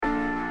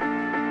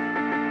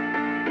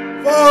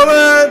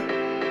Falling.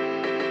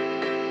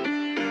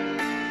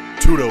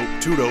 Too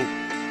dope. Too dope.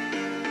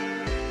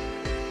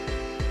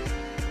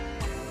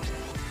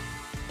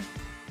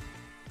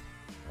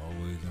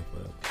 Always and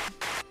forever.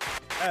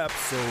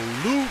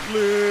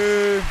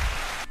 Absolutely.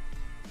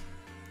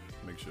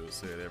 Make sure to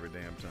say it every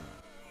damn time.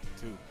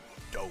 Too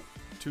dope.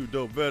 Two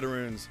dope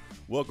veterans.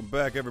 Welcome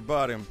back,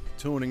 everybody. I'm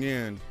tuning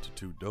in to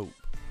Too Dope.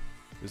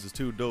 This is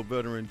Two Dope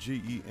Veteran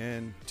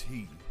GENT.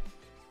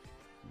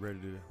 Ready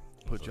to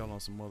put y'all on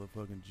some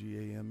motherfucking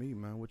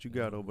GAME, man. What you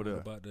got over there?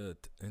 What about the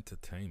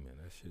entertainment?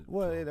 That shit.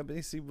 Well, I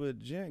mean, see, but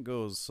Gent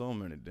goes so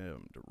many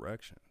damn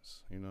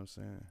directions. You know what I'm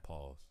saying?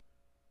 Pause.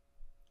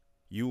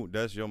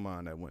 That's your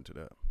mind that went to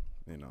that.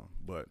 You know,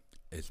 but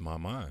It's my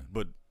mind.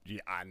 But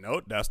yeah, I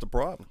know that's the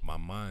problem. My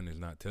mind is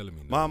not telling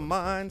me no. My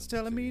mind's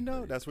telling me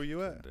no. That's where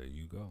you at. There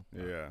you go.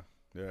 Yeah,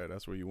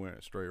 that's where you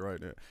went. Straight right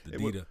there. The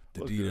D to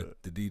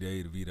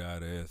A, the V to I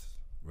to S,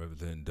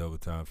 representing Double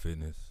Time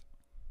Fitness.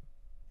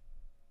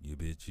 You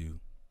bitch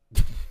you.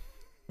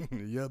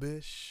 Yeah,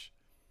 bitch.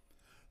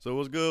 So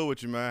what's good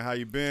with you, man? How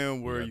you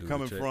been? Where you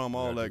coming from?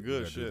 All that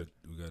good shit.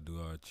 We got to do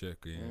our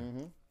check-in.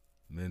 Mm-hmm.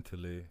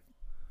 Mentally,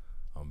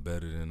 I'm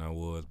better than I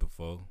was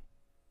before.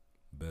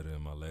 Better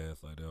than my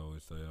last, like they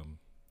always say. I'm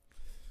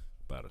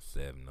about a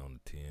 7 on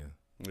the 10.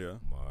 Yeah.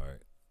 I'm all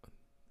right.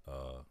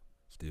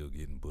 Still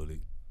getting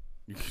bullied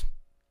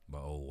by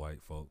old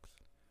white folks.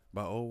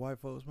 By old white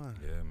folks, man?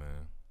 Yeah,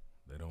 man.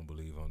 They don't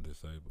believe I'm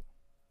disabled.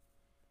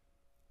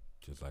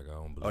 Just like I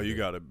don't believe. Oh, you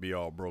got to be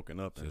all broken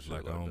up and just shit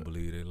like I don't that.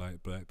 believe they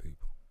like black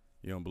people.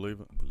 You don't believe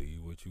it?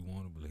 Believe what you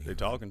want to believe. They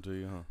talking to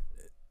you, huh?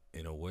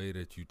 In a way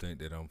that you think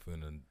that I'm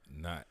finna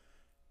not.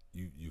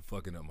 You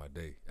fucking up my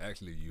day.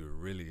 Actually, you're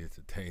really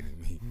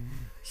entertaining me.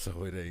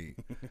 So it ain't.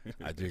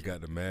 I just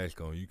got the mask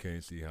on. You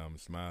can't see how I'm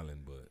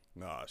smiling, but.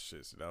 Nah,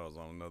 shit. See, that was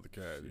on another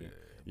cat. Yeah,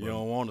 you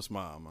don't want to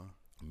smile, man.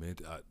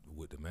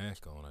 With the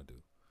mask on, I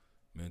do.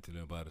 Mentally,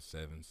 I'm about a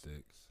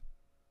 7-6.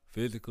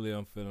 Physically,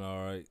 I'm feeling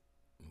all right.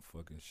 My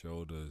fucking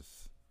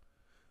shoulders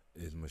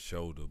is my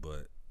shoulder,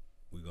 but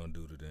we gonna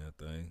do the damn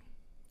thing.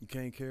 You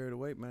can't carry the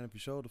weight, man, if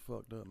your shoulder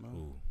fucked up, man.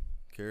 Ooh.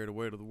 Carry the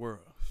weight of the world.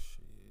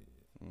 Shit.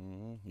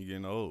 Mm-hmm. You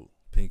getting old.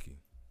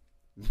 Pinky.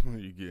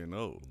 You getting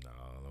old. Nah,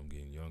 I'm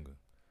getting younger.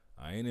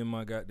 I ain't in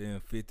my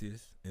goddamn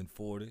 50s and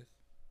 40s.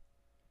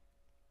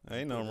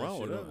 Ain't nothing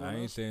wrong with that. I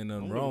ain't saying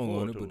nothing I'm wrong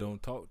looking on it, forward but to it.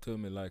 don't talk to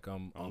me like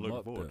I'm looking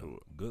up forward there. to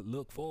it. Good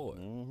look forward.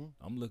 Mm-hmm.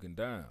 I'm looking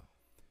down.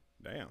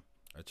 Damn.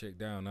 I check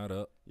down, not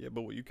up. Yeah,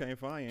 but you can't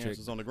find your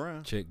answers on the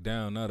ground. Check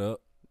down, not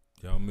up.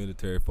 Y'all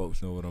military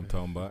folks know what I'm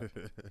talking about.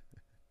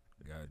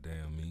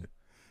 Goddamn me.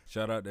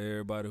 Shout out to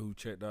everybody who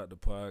checked out the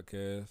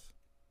podcast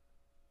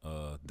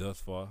thus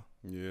far.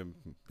 Yeah,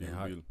 people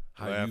how be you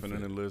laughing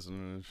feeling? and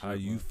listening and shit. How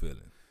you man.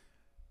 feeling?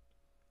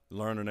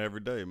 Learning every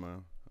day,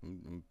 man.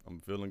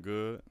 I'm feeling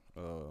good.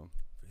 Feeling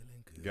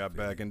good. Got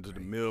back feeling into the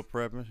great. meal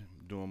prepping,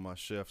 doing my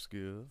chef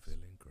skills.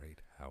 Feeling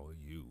great. How are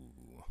you?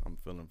 I'm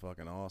feeling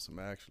fucking awesome,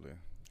 actually.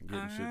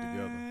 Getting shit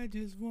together. I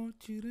just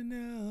want you to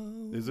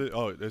know. Is it?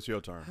 Oh, it's your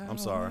turn. I'm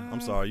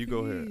sorry. You go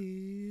ahead.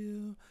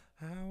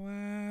 How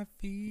I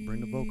feel.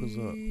 Bring the vocals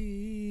up.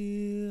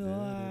 Yeah,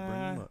 they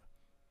bring them up.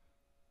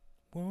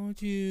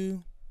 Want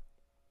you.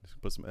 Just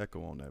put some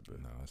echo on that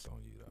bit. No, it's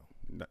on you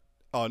though.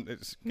 Oh,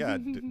 it's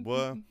God,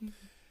 what?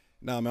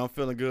 Nah, man, I'm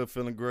feeling good,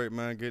 feeling great,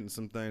 man. Getting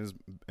some things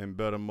in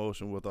better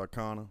motion with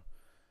Arcana.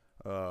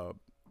 I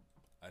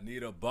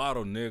need a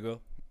bottle,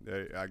 nigga.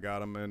 I got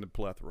them in the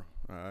plethora.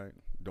 All right,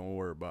 don't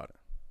worry about it.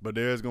 But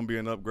there's gonna be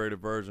an upgraded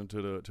version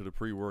to the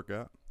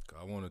pre-workout.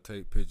 I want to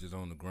take pictures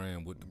on the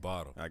gram with the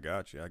bottle. I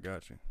got you.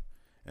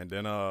 And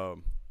then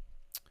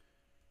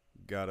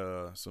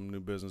got some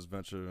new business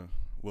venture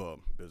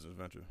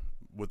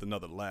with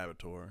another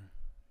laboratory.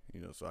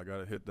 You know, so I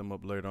gotta hit them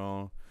up later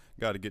on.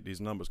 Got to get these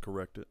numbers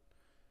corrected.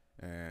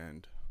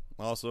 And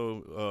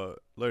also,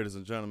 ladies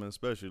and gentlemen,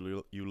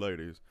 especially you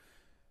ladies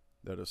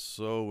that are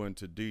so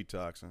into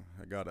detoxing,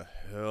 I got a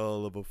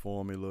hell of a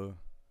formula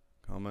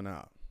coming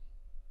out.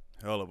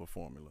 Hell of a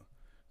formula.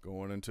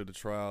 Going into the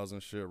trials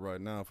and shit right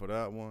now for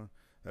that one.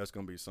 That's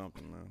going to be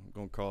something, man. I'm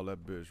going to call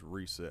that bitch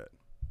Reset.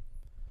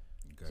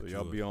 So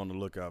y'all be on the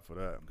lookout for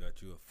that.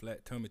 Got you a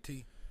flat tummy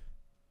tea?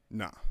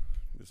 Nah,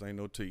 this ain't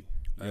no tea.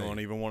 You don't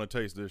even want to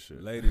taste this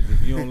shit. Ladies,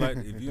 if you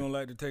don't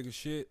like to take a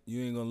shit,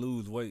 you ain't gonna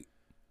lose weight.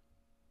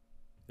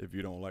 If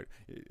you don't like,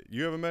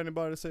 you ever met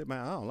anybody that said,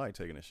 "Man, I don't like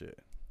taking a shit"?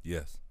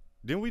 Yes.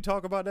 Didn't we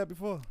talk about that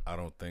before? I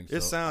don't think so.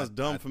 It sounds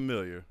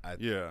familiar.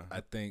 Yeah.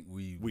 I think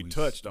we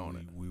touched on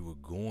it. We were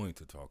going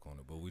to talk on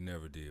it, but we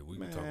never did. We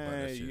can talk about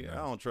that shit now.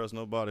 I don't trust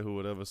nobody who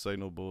would ever say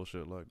no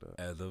bullshit like that.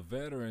 As a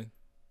veteran,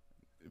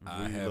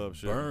 I have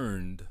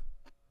burned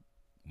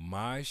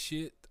my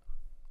shit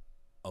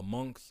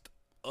amongst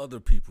other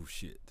people's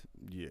shit.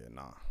 Yeah,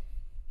 nah.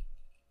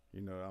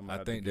 You know,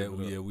 I think that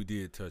we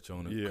did touch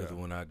on it because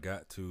when I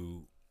got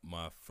to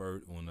my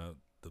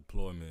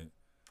deployment,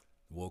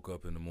 woke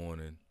up in the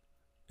morning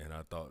and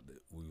I thought that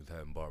we was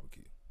having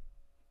barbecue,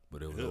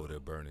 but it was over there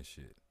burning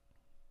shit.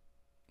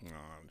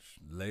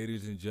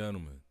 Ladies and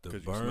gentlemen, the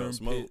burn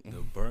pit,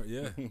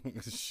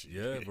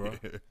 yeah, bro.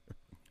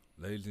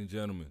 Ladies and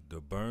gentlemen, the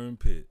burn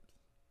pit.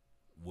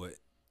 What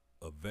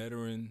a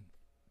veteran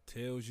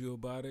tells you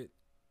about it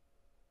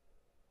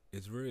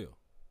is real.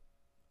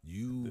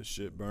 You the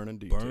shit burning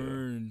detail.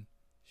 Burn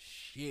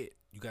shit.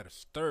 You gotta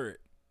stir it.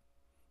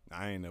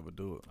 I ain't never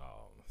do it.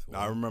 Oh,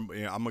 I remember.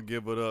 Yeah, I'm gonna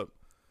give it up.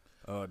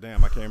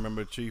 Damn, I can't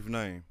remember the chief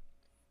name,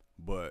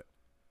 but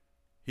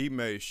he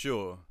made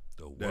sure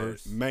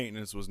that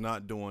maintenance was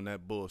not doing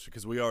that bullshit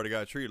because we already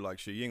got treated like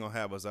shit. You ain't gonna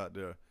have us out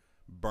there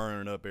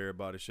burning up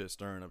everybody's shit,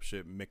 stirring up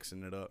shit,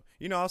 mixing it up.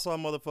 You know, I saw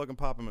motherfucking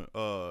popping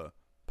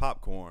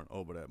popcorn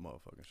over that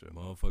motherfucking shit.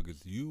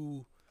 Motherfuckers,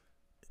 you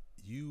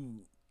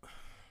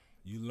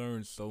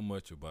learn so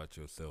much about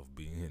yourself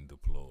being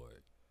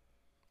deployed.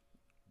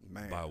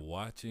 Man. By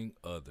watching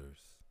others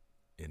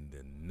in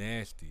the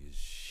nastiest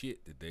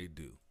shit that they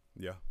do.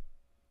 Yeah.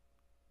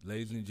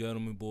 Ladies and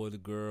gentlemen, boys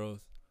and girls,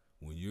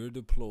 when you're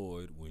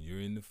deployed, when you're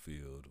in the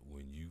field,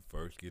 when you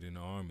first get in the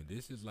Army,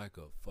 this is like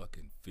a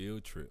fucking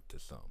field trip to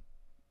something.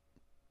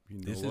 You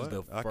know this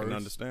what? I can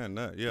understand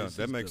that. Yeah,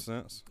 that makes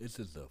sense. This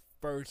is the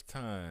first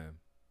time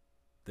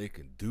they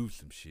can do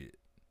some shit.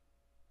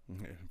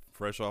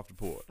 Fresh off the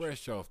porch.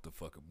 Fresh off the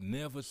fucking.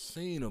 Never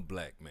seen a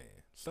black man.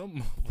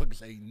 Some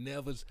motherfuckers ain't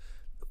never.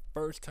 The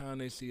first time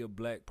they see a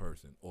black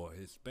person or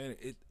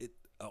Hispanic,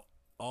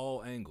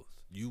 all angles.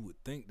 You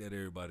would think that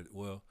everybody,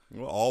 well,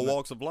 all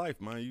walks of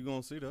life, man. You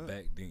gonna see that.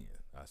 Back then,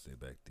 I said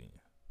back then,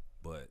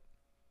 but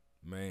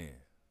man,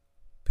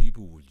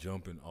 people were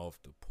jumping off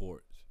the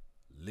porch,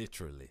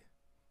 literally.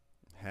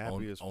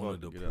 Happy as fuck on a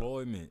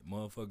deployment.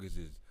 Motherfuckers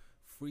is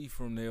free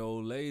from their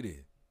old lady.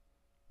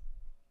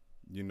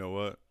 You know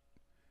what?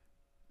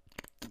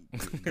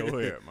 Go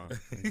ahead,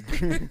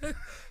 man.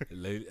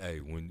 Lady, hey,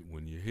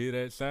 when you hear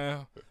that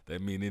sound,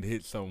 that mean it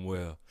hit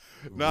somewhere.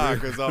 Nah,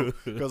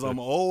 because I'm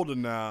older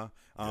now.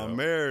 I'm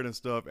married and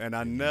stuff, and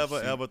I never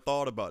ever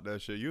thought about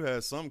that shit. You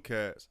had some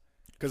cats,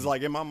 because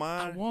like in my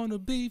mind, I wanna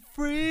be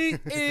free.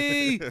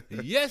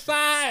 Yes,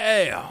 I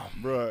am,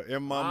 bruh.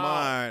 In my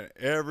mind,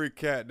 every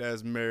cat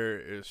that's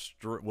married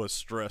was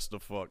stressed the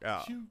fuck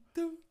out. You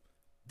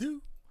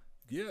do.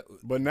 Yeah,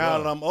 but now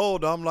that I'm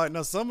older, I'm like,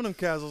 now some of them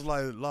cats was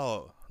like,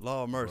 Law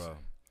of mercy. Bro,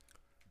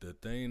 the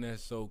thing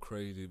that's so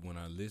crazy when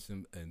I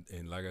listen,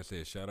 and like I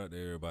said, shout out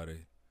to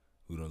everybody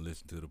who done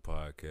listen to the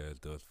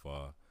podcast thus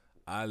far.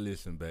 I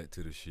listen back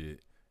to the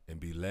shit and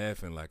be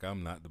laughing like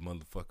I'm not the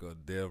motherfucker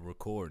there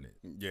recording it.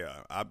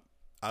 Yeah,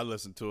 I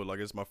listen to it like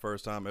it's my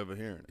first time ever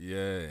hearing it.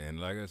 Yeah, and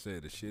like I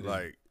said, the shit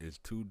like is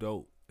too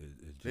dope.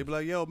 It's they be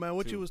like, yo, man,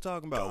 what you was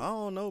talking about? Dope. I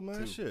don't know,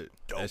 man. Shit.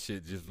 Dope. That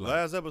shit just like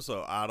last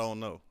episode. I don't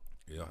know.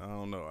 Yeah, I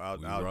don't know.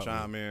 I'll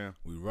chime in.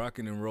 We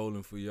rocking and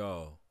rolling for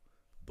y'all.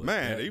 But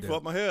man, he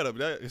fucked my head up.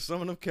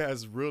 Some of them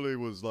cats really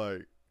was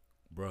like,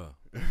 bruh.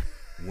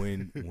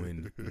 when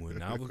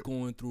I was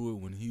going through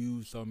it, when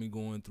Hughes saw me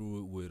going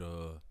through it with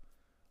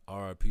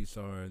R.I.P.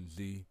 Sar and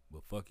Z,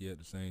 but fuck you at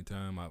the same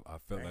time. I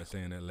felt like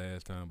saying that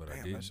last time, but I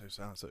didn't. That shit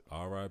sounds sick.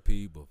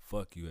 R.I.P. but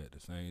fuck you at the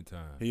same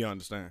time. He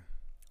understand.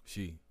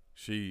 She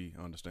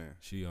understand.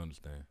 She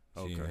understand.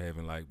 Okay. She ain't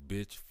having like,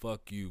 bitch,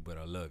 fuck you, but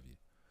I love you.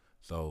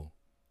 So,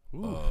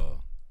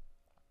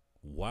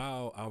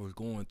 while I was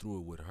going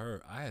through it with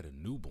her, I had a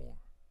newborn.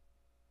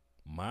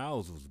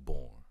 Miles was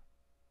born.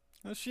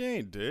 No, she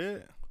ain't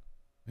dead.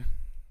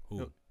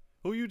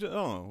 Who you?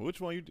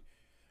 Which one you?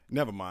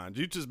 Never mind.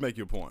 You just make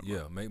your point.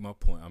 Yeah, make my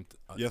point.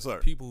 Yes, sir.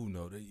 People who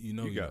know that you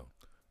know.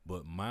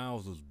 But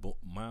Miles was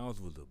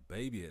a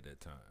baby at that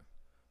time,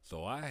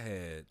 so I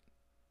had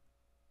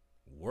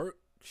work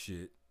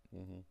shit,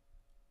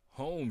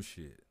 home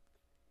shit.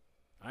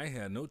 I ain't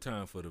had no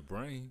time for the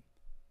brain.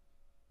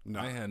 No.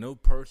 I ain't had no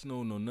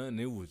personal, no nothing.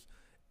 It was,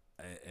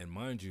 and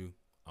mind you,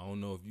 I don't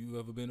know if you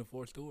ever been to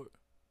Fort Stewart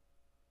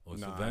or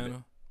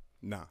Savannah.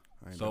 Nah.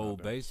 So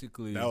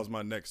basically, that was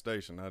my next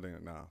station. I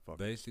didn't. Nah. Fuck.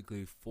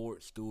 Basically,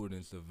 Fort Stewart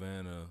and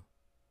Savannah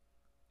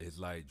is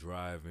like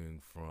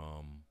driving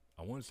from,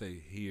 I want to say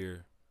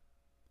here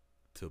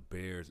to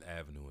Bears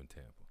Avenue in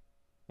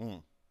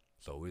Tampa.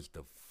 So it's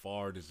the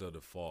farthest of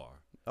the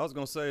far. I was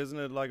gonna say, isn't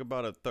it like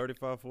about a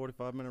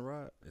 35-45 minute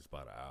ride? It's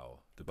about an hour,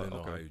 depending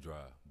on how you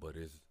drive. But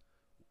it's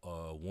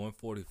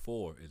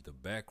 144 is the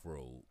back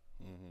road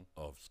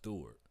of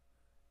Stewart.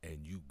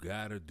 And you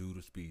gotta do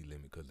the speed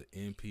limit because the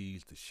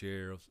MPs, the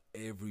sheriffs,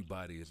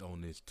 everybody is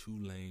on this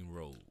 2-lane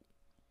road,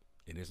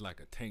 and it's like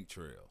a tank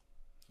trail.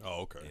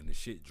 Oh, okay. And the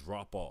shit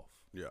drop off.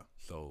 Yeah.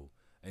 So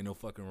ain't no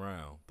fucking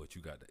around, but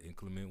you got the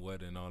inclement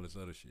weather and all this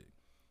other shit.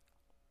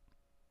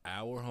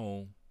 Hour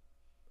home,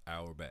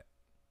 hour back.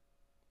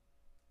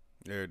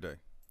 Every day.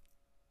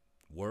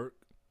 Work,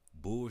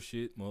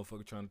 bullshit,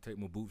 motherfucker trying to take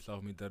my boots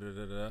off me,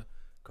 da-da-da-da.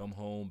 Come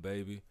home,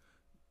 baby.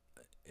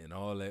 And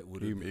all that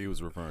with he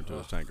was referring to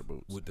his tanker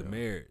boots with the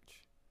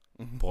marriage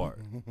part.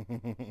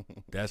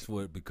 That's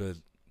what,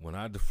 because when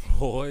I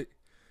deployed,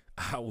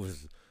 I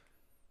was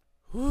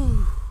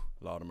Lord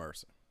of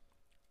mercy.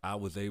 I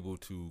was able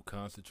to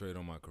concentrate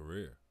on my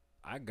career.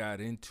 I got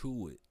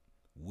into it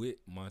with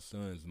my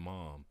son's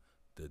mom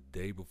the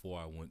day before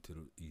I went to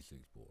the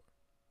E6 board.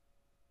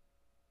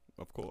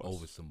 Of course.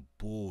 Over some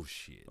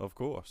bullshit. Of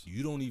course.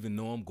 You don't even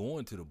know I'm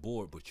going to the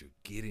board, but you're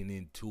getting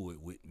into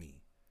it with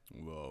me.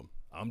 Well,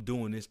 I'm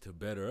doing this to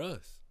better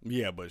us.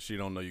 Yeah, but she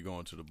don't know you're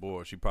going to the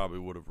board. She probably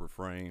would have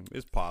refrained.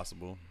 It's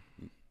possible.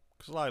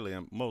 Slightly,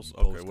 most.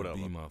 Okay, whatever.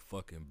 To be my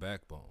fucking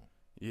backbone.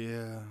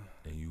 Yeah.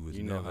 And you was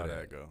you never know how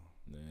that go.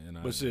 Man,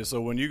 but shit, so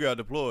when you got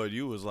deployed,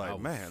 you was like, I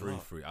was man,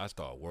 free. I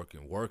started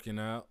working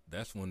out.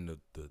 That's when the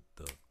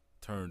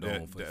turned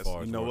on for as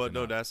far as you know what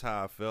though. Out. That's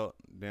how I felt.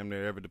 Damn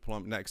near every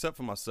deployment. Now, except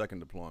for my second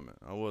deployment,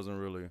 I wasn't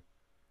really.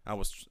 I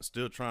was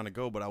still trying to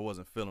go, but I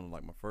wasn't feeling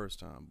like my first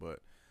time. But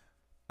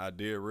I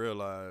did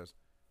realize,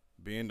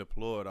 being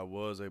deployed, I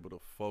was able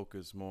to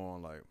focus more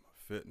on like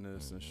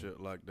fitness and shit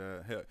like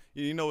that. Hell,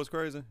 you know what's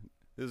crazy?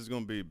 This is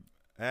gonna be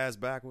ass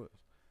backwards.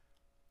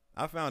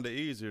 I found it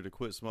easier to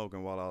quit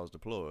smoking while I was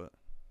deployed.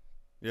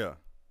 Yeah,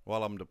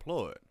 while I'm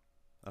deployed,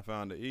 I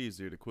found it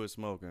easier to quit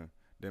smoking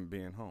than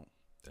being home.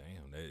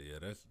 Damn,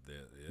 that's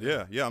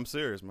that. Yeah, I'm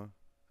serious, man.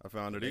 I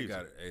found it easy.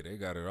 They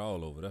got it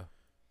all over there.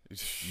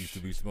 Used to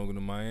be smoking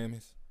in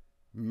Miami's.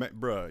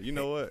 Bruh, you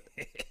know what?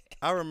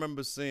 I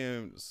remember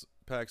seeing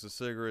packs of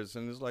cigarettes,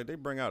 and it's like they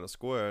bring out a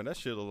square, and that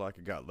shit look like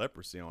it got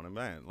leprosy on it,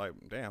 man. Like,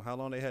 damn, how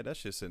long they had that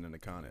shit sitting in the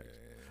Connex?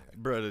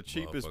 Bruh, the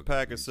cheapest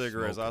pack of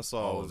cigarettes I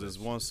saw was this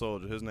one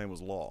soldier. His name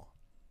was Law,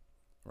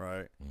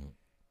 right? Mm-hmm.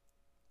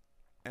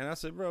 And I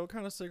said, bro, what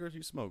kind of cigarettes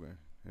you smoking?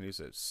 And he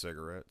said,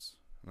 cigarettes.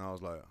 And I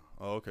was like,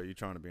 oh, okay, you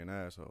trying to be an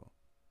asshole.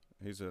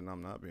 He said, no,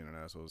 I'm not being an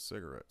asshole, it's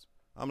cigarettes.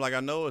 I'm like, I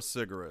know it's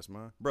cigarettes,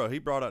 man. Bro, he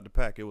brought out the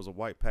pack. It was a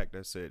white pack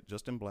that said,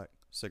 just in black,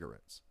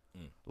 cigarettes.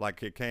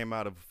 Like it came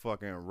out of a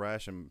fucking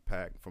ration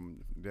pack from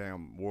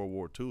damn World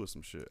War II or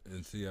some shit.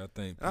 And see, I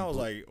think I was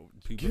like,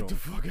 get the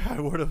fuck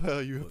out. Where the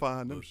hell you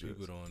find them shit?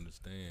 People don't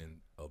understand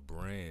a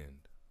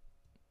brand.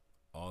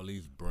 All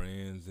these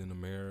brands in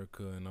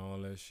America and all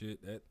that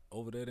shit. That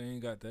over there, they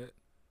ain't got that.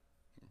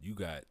 You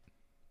got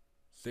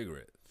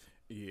cigarettes.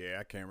 Yeah,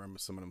 I can't remember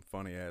some of them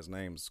funny ass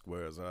names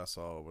squares that I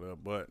saw over there.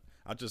 But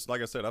I just,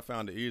 like I said, I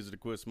found it easy to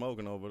quit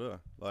smoking over there.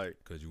 Like,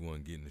 because you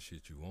wasn't getting the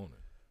shit you wanted.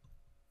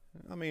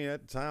 I mean,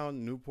 at the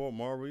time, Newport,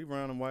 Marlboro, you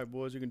around them white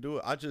boys, you can do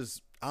it. I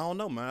don't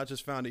know, man. I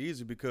just found it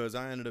easy because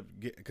I ended up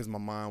because my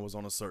mind was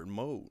on a certain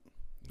mode.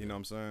 You know what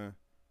I'm saying?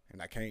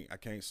 And I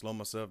can't slow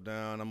myself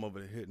down. I'm over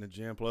there hitting the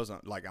gym. Plus,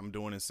 I'm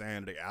doing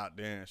insanity out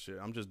there and shit.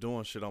 I'm just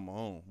doing shit on my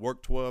own.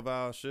 Work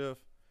 12-hour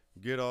shift,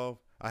 get off.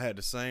 I had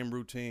the same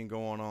routine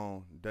going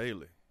on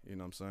daily. You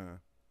know what I'm saying?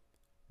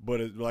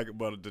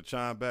 But to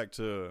chime back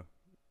to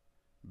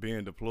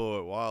being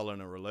deployed while in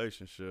a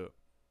relationship.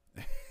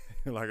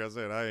 Like I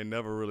said, I ain't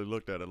never really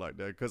looked at it like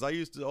that because I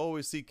used to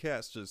always see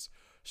cats just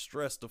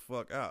stress the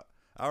fuck out.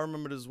 I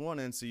remember this one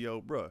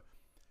NCO, bruh.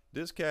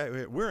 This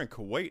cat, we're in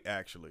Kuwait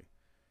actually,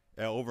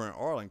 over in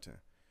Arlington.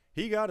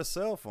 He got a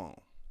cell phone,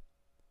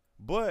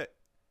 but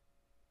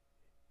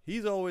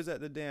he's always at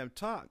the damn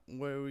top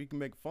where we can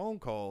make phone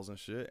calls and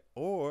shit,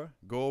 or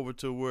go over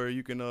to where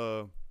you can,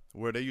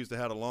 where they used to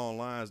have the long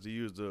lines to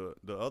use the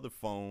other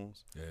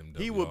phones.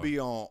 He would be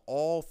on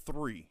all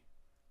three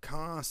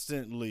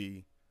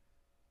constantly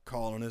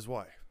calling his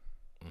wife.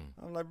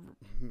 I'm like,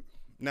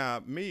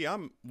 now me,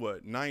 I'm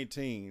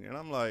 19, and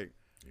I'm like,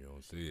 you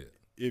don't see it.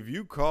 If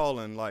you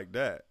calling like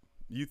that,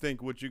 you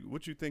think what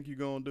you think you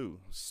gonna do?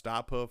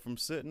 Stop her from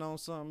sitting on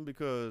something?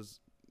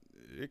 Because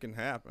it can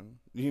happen.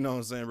 You know what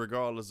I'm saying?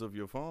 Regardless of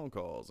your phone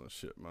calls and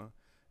shit, man.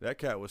 That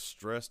cat was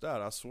stressed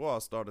out. I swore I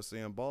started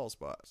seeing bald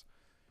spots.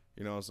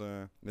 You know what I'm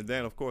saying? And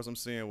then, of course, I'm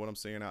seeing what I'm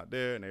seeing out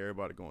there, and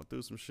everybody going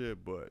through some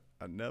shit, but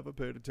I never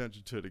paid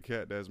attention to the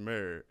cat that's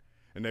married.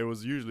 And they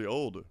was usually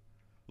older.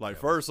 Like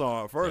first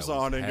arm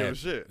didn't give a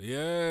shit.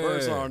 Yeah.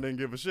 First arm didn't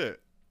give a shit.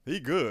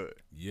 He good.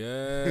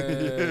 Yeah.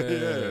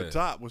 yeah.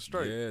 Top was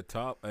straight. Yeah,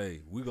 top.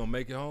 Hey, we gonna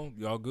make it home.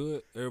 Y'all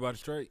good? Everybody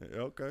straight?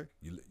 Okay.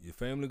 Your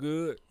family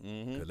good?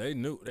 Mm-hmm. Cause they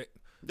knew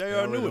they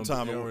already knew what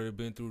time they already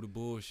been through the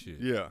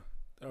bullshit. Yeah.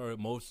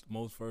 Most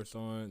first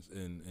arms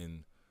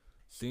and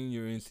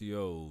senior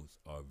NCOs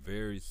are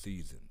very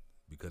seasoned.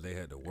 Because they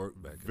had to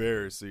work back.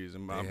 Very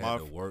seasoned. My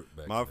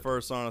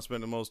first sergeant I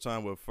spent the most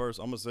time with. I'm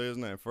gonna say his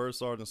name. First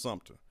Sergeant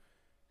Sumter.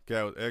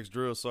 Cat was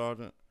ex-drill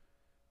sergeant,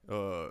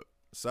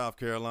 South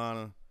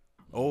Carolina,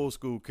 old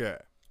school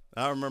cat.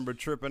 I remember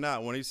tripping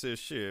out when he said,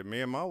 "Shit, me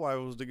and my wife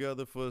was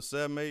together for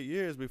 7-8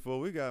 years before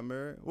we got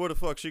married. Where the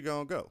fuck she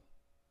gonna go?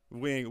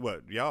 We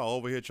ain't y'all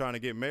over here trying to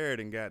get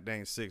married in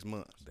goddamn 6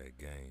 months." That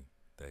game.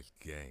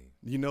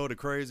 You know the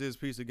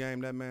craziest piece of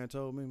game that man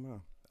told me,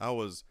 man. I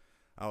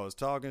was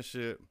talking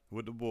shit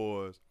with the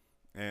boys,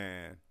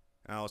 and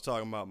I was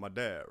talking about my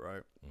dad,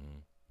 right? Mm-hmm.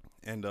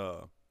 And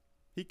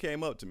he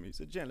came up to me. He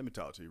said, "Jen, let me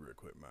talk to you real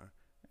quick, man."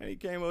 And he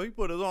came up. He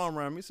put his arm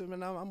around me. He said,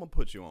 "Man, I'm going to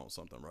put you on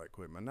something right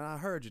quick, man. Now, I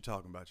heard you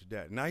talking about your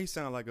dad." Now, he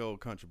sounded like an old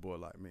country boy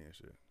like me and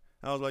shit.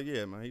 I was like,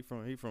 "Yeah, man,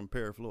 he from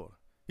Perry, Florida."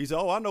 He said,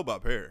 "Oh, I know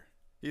about Perry."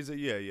 He said,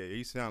 yeah.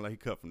 He sounded like he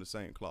cut from the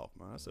same cloth,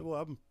 man. I said,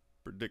 "Well, I'm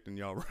predicting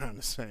y'all around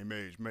the same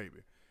age,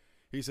 maybe."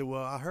 He said,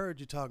 "Well, I heard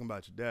you talking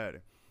about your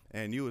daddy,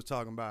 and you was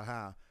talking about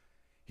how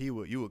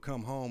you would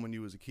come home when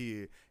you was a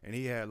kid, and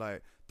he had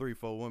like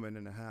 3-4 women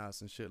in the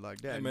house and shit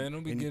like that. Hey man,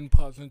 don't be and getting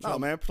pops in trouble. Oh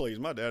man, please,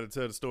 my dad would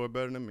tell the story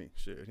better than me.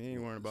 Shit, he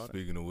ain't worrying about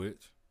Speaking of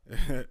which,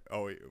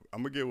 oh,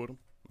 I'm gonna get with him.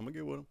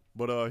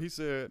 But he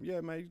said,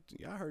 yeah, man,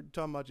 I heard you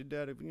talking about your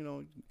daddy. You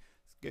know,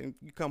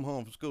 you come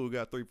home from school,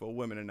 got 3-4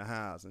 women in the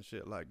house and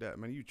shit like that.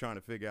 Man, you trying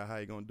to figure out how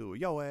you gonna do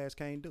it. Your ass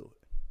can't do it.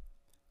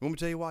 Want me to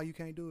tell you why you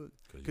can't do it?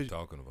 Because you're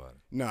talking about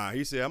it. Nah,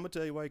 he said, I'm going to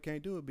tell you why you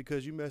can't do it,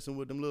 because you messing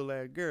with them little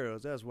ass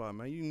girls. That's why,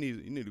 man. You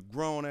need a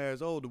grown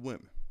ass older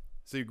women.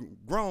 See,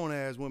 grown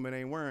ass women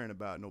ain't worrying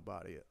about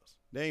nobody else.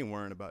 They ain't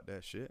worrying about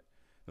that shit.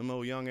 Them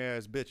old young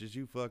ass bitches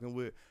you fucking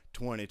with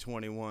 20,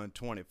 21,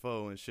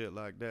 24 and shit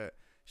like that.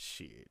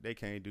 Shit, they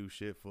can't do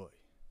shit for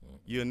you. Mm-hmm.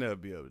 You'll never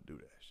be able to do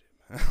that shit,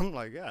 man. I'm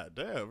like, God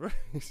damn, bro.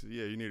 He said,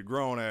 yeah, you need a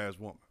grown ass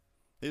woman.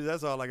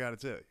 That's all I got to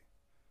tell you.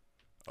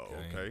 Oh,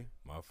 okay.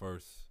 My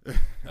first.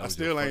 I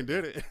still ain't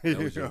did it. That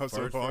was your so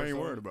first I ain't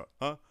worried about.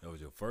 Huh? That was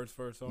your first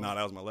song? Nah,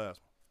 that was my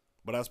last one.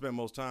 But I spent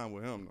most time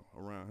with him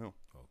though, around him.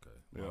 Okay.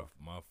 Yeah.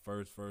 My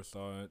first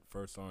song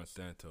in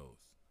Santos.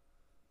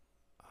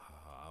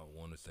 I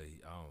want to say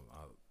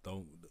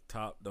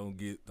don't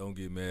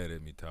get mad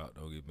at me, Top.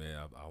 Don't get mad.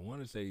 I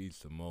want to say he's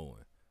Samoan,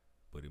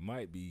 but it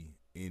might be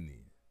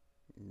Indian.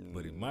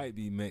 But it might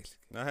be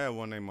Mexican. I had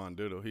one named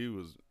Mondito.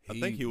 I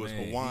think he was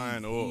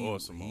Hawaiian or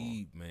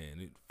Samoan.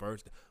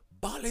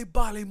 Bali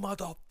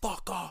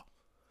motherfucker,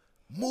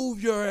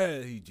 move your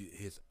ass.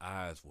 His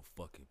eyes were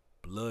fucking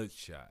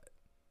bloodshot.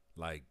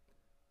 Like,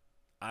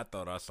 I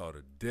thought I saw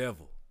the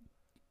devil.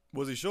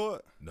 Was he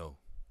short? No.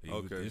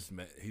 Okay.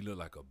 He looked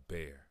like a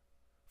bear.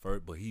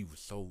 But he was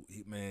so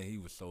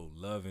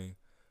loving,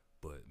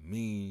 but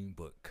mean,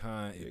 but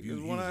kind.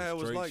 Because one I had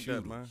was like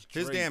that, man.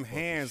 His damn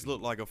hands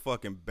looked like a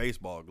fucking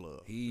baseball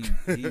glove. He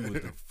was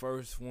the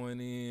first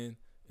one in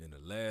and the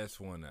last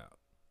one out.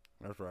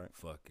 That's right.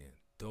 Fucking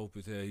dope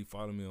as hell. He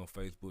followed me on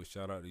Facebook.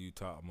 Shout out to you,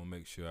 Top. I'm gonna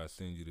make sure I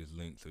send you this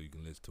link so you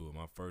can listen to it.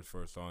 My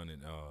first song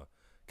in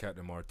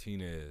Captain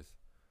Martinez.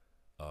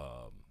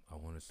 I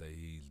want to say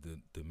he's the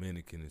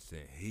Dominican and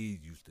saying he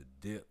used to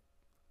dip.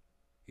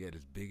 He had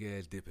this big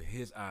ass dip and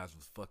his eyes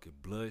was fucking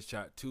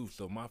bloodshot too.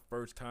 So my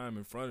first time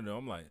in front of them,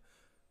 I'm like,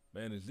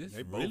 man, is this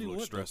really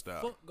what stressed the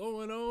out. fuck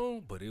going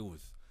on? But it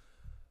was,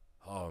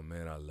 oh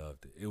man, I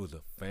loved it. It was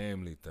a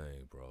family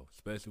thing, bro.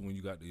 Especially when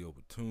you got the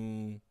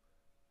Oportun.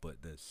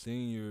 But the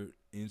senior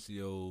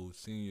NCO,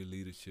 senior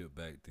leadership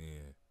back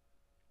then,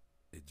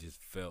 it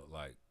just felt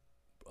like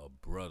a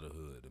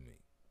brotherhood to me.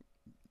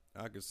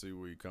 I can see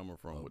where you're coming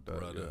from with that.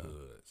 Brotherhood,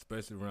 yeah.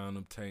 Especially around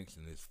them tanks,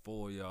 and it's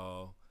 4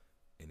 y'all,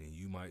 and then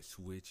you might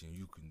switch, and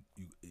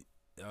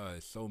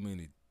it's so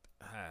many.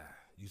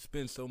 You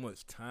spend so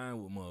much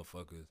time with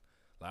motherfuckers.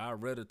 Like,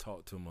 I'd rather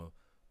talk to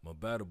my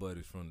battle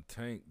buddies from the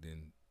tank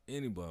than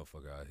any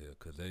motherfucker out here,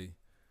 cause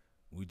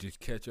we just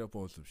catch up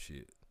on some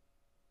shit.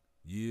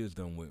 Years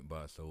done went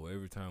by, so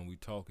every time we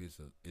talk, it's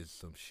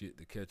some shit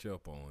to catch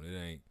up on. It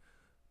ain't,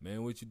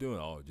 man, what you doing?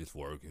 Oh, just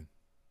working.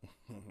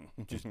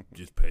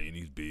 just paying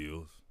these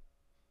bills.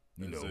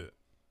 You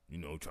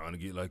know, trying to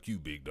get like you,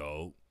 big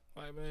dog.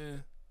 Like,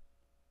 man,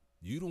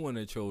 you the one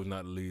that chose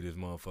not to lead this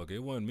motherfucker. It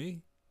wasn't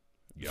me.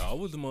 Y'all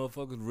was the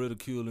motherfuckers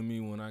ridiculing me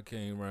when I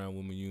came around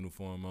with my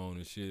uniform on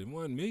and shit. It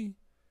wasn't me.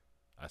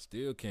 I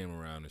still came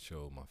around and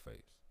showed my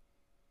face.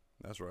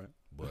 That's right.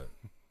 But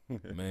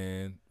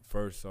man,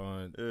 first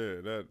song.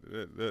 Yeah,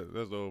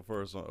 that's the old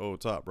first song,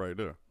 old Top right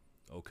there.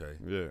 Okay.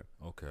 Yeah.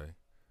 Okay.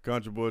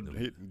 Country boy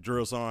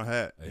drill song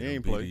hat. He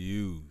ain't play.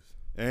 BDUs.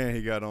 And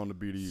he got on the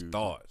BDUs.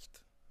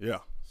 Starched. Yeah.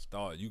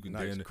 You can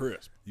nice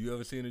crisp. You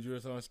ever seen a drill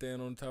song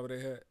stand on the top of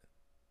their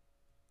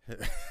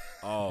hat?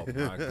 Oh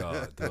my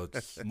God,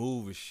 the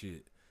smoothest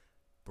shit,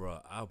 bro.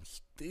 I'm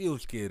still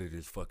scared of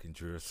this fucking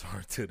drill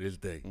song to this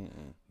day.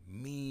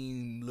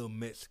 Mean little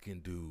Mexican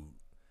dude,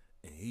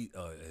 and he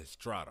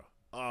Estrada.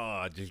 Oh,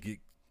 I just get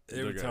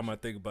every time I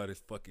think about his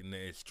fucking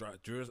name, Estrada.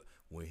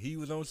 When he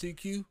was on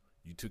CQ,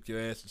 you took your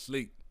ass to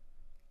sleep.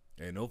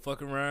 Ain't no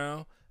fucking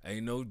around.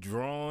 Ain't no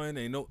drawing.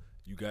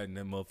 You got in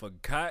that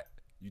motherfucking cot.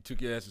 You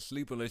took your ass to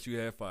sleep unless you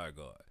had fire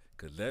guard.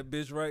 Cause that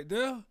bitch right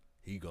there,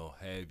 he gonna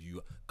have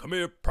you. Come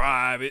here,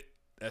 private.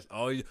 That's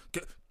all you.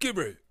 Come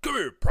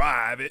here,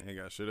 private. Ain't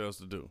got shit else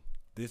to do.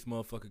 This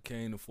motherfucker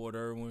came to Fort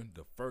Irwin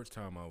the first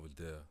time I was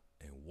there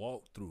and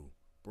walked through.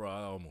 Bro,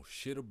 I almost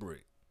shit a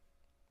brick.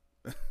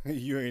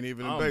 You ain't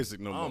even in basic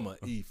no more. I'm a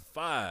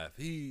E5.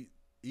 He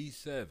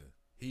E7.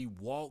 He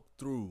walked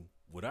through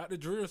without the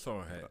drill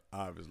song hat.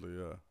 Obviously,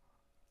 yeah.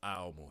 I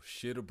almost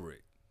shit a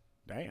brick.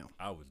 Damn.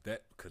 I was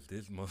that because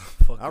this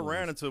motherfucker. I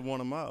ran into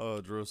one of my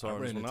drill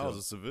sergeants when I was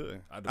a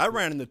civilian. I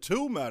ran into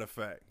two, matter of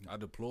fact. I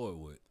deployed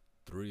with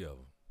 3 of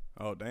them.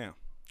 Oh, damn.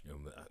 You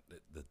know,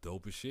 the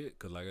dopest shit,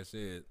 because like I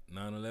said,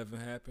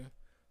 9/11 happened.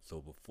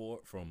 So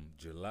from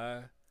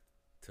July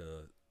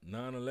to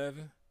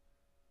 9/11,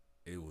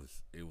 it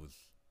was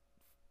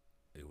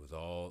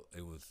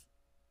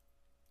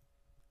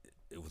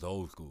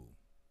old school.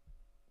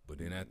 But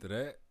then after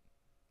that,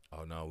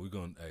 oh no, we're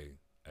gonna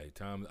hey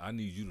Tom, I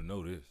need you to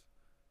know this.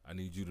 I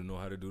need you to know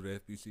how to do the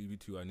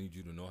FBCB2. I need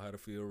you to know how to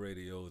field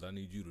radios. I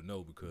need you to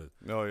know because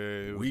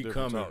we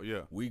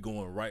coming. We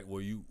going right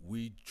where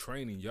we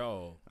training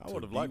y'all. I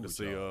would have liked to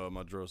see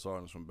my drill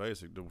sergeants from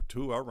basic. The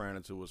two I ran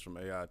into was from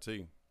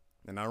AIT,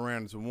 and I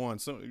ran into one.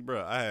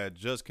 Bro, I had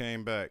just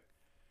came back,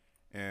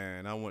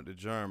 and I went to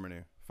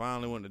Germany.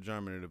 Finally went to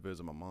Germany to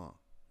visit my mom,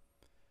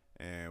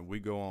 and we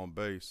go on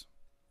base,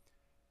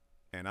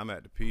 and I'm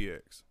at the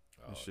PX.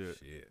 And shit.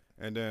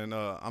 And then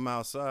I'm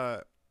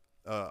outside.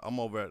 I'm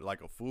over at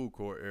like a food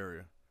court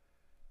area.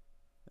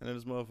 And then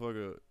this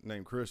motherfucker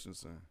named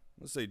Christensen.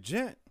 Let's say,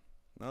 Gent.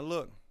 Now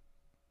look.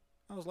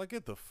 I was like,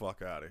 get the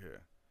fuck out of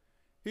here.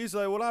 He's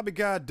like, well, I be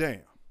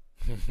goddamn.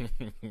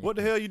 What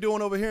the hell you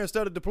doing over here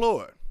instead of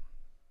deployed?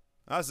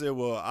 I said,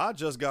 well, I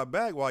just got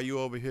back while you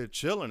over here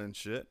chilling and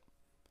shit.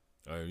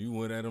 You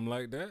went at him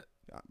like that?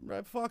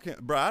 Right, fuck him.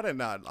 Bro, I did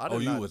not.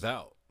 You was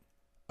out?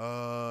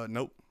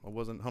 Nope. I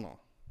wasn't. Hold on.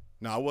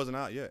 No, I wasn't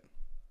out yet.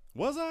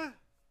 Was I?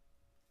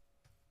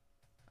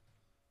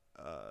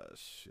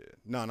 Shit.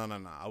 No.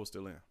 I was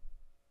still in.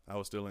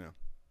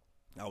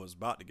 I was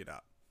about to get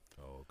out.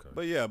 Oh, okay.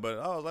 But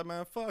I was like,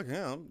 man, fuck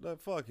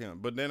him.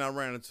 But then I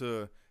ran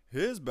into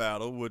his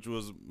battle, which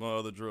was my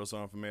other drill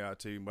sergeant from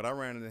AIT. But I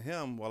ran into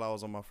him while I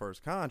was on my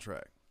first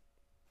contract.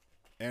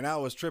 And I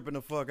was tripping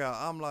the fuck out.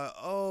 I'm like,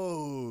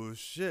 oh,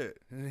 shit.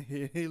 And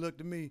he looked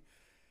at me.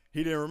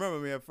 He didn't remember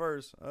me at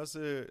first. I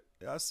said,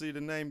 I see the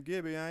name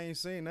Gibby. I ain't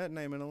seen that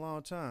name in a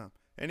long time.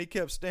 And he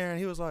kept staring.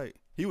 He was like,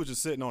 he was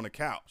just sitting on the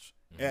couch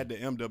at the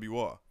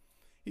MWR.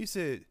 He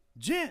said,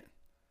 Gent.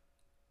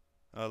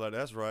 I was like,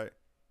 that's right.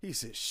 He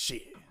said,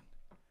 shit.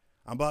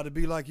 I'm about to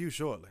be like you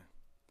shortly.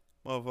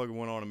 Motherfucker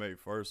went on to make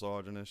first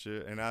sergeant and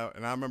shit. And I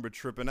remember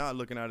tripping out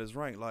looking at his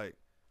rank like,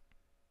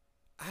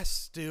 I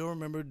still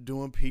remember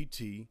doing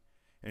PT.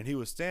 And he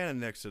was standing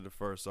next to the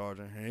first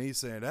sergeant. And he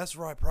said, that's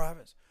right,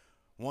 privates.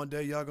 One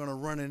day y'all gonna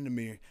run into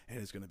me and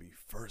it's gonna be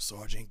First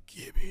Sergeant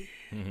Gibby.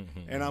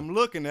 And I'm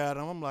looking at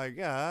him, I'm like,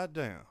 God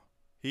damn.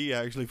 He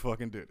actually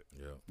fucking did it.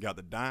 Yeah. Got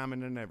the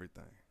diamond and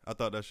everything. I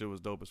thought that shit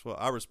was dope as fuck.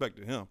 I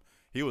respected him.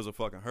 He was a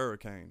fucking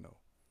hurricane though.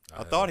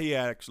 I thought he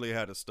actually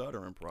had a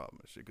stuttering problem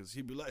and shit, cause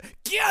he'd be like,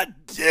 God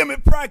damn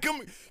it, Pride,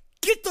 come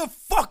get the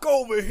fuck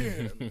over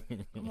here.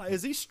 I'm like,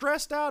 is he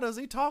stressed out? Does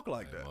he talk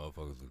like that?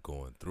 Motherfuckers was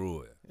going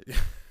through it.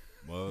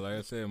 Well, like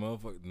I said,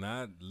 motherfucker,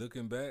 not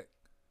looking back,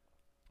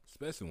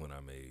 especially when I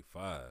made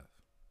 5,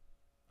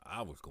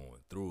 I was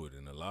going through it,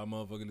 and a lot of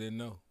motherfuckers didn't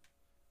know.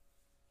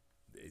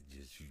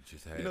 You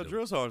just had.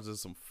 Drill sergeants are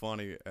some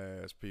funny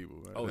ass people.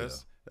 Man. Oh,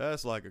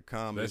 that's like a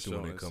comedy especially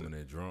show. When they come in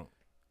there drunk.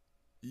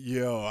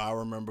 Yo, I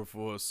remember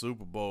for a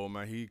Super Bowl,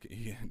 man.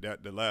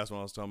 The last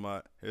one I was talking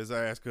about, his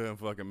ass couldn't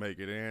fucking make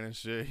it in and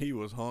shit. He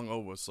was hung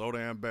over so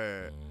damn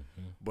bad.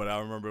 Mm-hmm. But I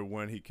remember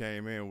when he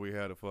came in, we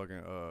had a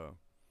fucking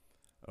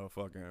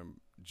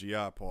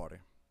GI party.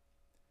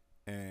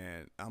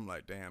 And I'm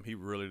like, damn, he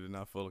really did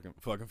not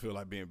fucking feel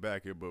like being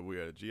back here. But we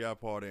had a GI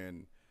party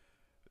and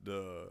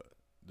the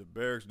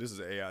barracks. This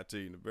is AIT.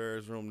 In the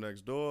barracks room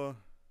next door,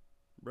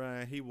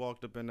 Brian, he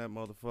walked up in that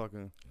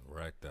motherfucker,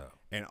 racked out,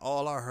 and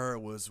all I heard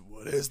was,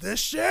 "What is this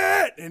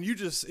shit?" And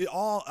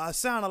I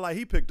sounded like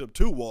he picked up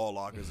 2 wall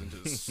lockers and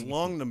just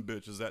slung them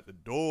bitches at the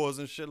doors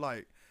and shit.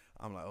 Like,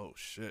 I'm like, oh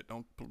shit,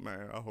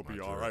 man. I hope he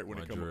all right when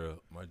he come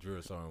up. My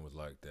drill sergeant was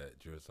like that.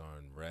 Drill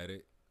sergeant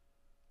ratted.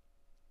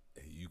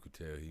 And you could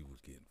tell he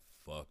was getting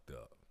fucked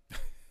up.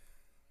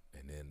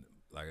 And then,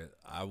 like,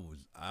 I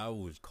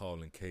was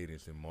calling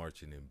cadence and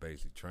marching in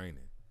basic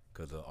training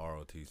because of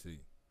ROTC.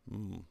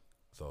 Mm-hmm.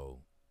 So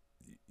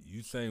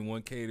you saying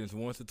one cadence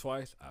once or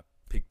twice, I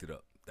picked it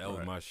up. That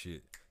was my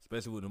shit.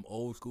 Especially with them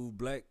old school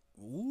black.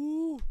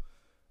 Woo!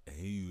 And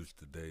he used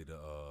to date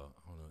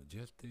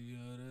just the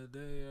other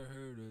day I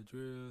heard a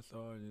drill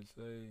sergeant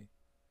say.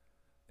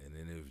 And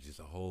then it was just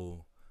a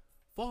whole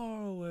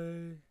far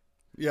away.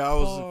 Yeah, I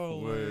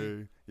was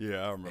way.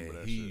 Yeah, I remember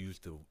that. He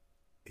used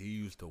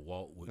to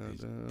walk with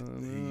his. He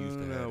used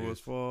to have. That was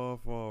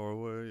far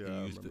away.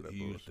 Yeah, he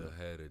used to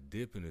had a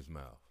dip in his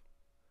mouth.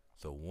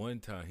 So one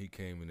time he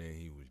came in there,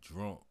 and he was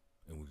drunk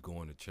and was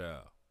going to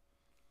chow.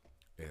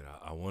 And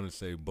I want to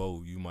say,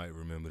 Bo, you might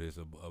remember this.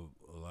 A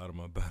lot of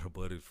my battle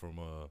buddies from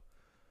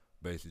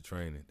basic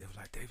training, they was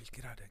like, Davis,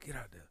 get out there, get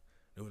out there.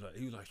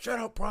 He was like, shut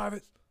up,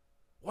 privates.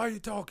 Why are you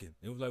talking?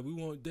 It was like, we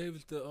want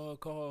Davis to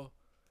call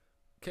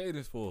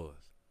cadence for us.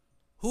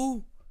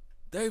 Who?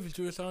 Davis,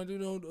 drill sergeant,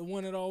 the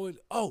one that always,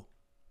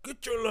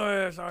 get your little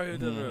ass out here.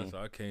 Mm-hmm. So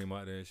I came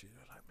out there and shit.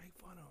 I was like, make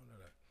fun of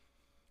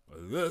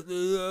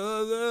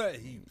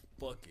him. He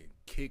fucking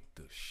kicked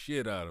the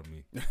shit out of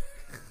me.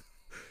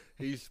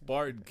 He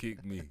Spartan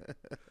kicked me.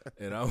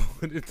 And I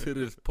went into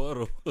this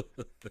puddle.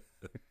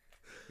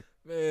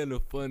 Man, the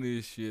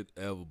funniest shit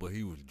ever. But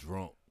he was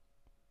drunk.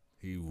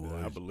 He was.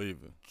 I believe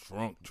it.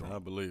 Drunk. I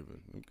believe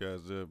it.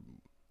 Because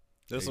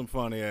there's some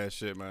funny ass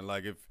shit, man.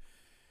 Like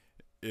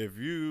if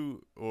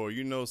you or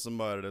you know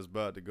somebody that's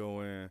about to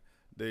go in,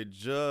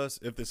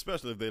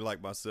 especially if they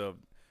like myself,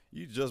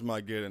 you just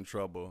might get in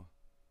trouble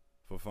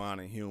for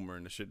finding humor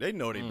in the shit. They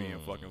know they being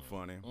fucking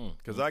funny.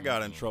 Because I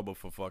got in trouble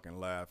for fucking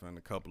laughing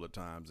a couple of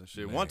times and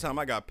shit. Man. One time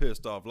I got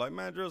pissed off. Like,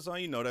 man, Drill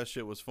son, you know that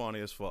shit was funny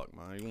as fuck,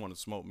 man. You want to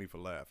smoke me for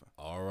laughing.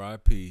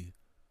 R.I.P.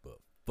 But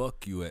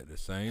fuck you at the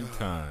same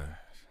time.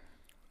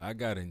 I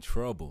got in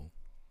trouble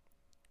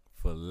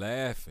for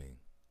laughing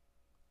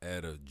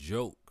at a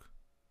joke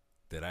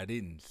that I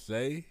didn't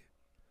say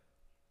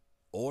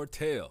or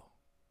tell.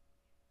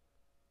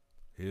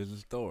 Here's the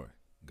story.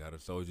 Got a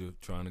soldier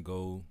trying to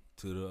go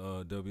to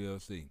the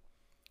WLC,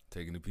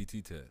 taking the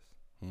PT test.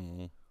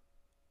 Mm-hmm.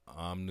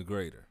 I'm the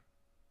grader.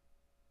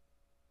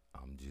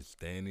 I'm just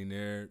standing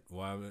there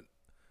while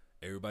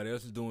everybody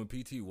else is doing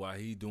PT while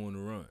he doing the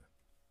run.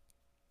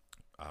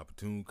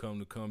 Opportunity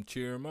to come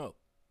cheer him up,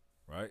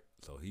 right?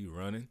 So he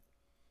running.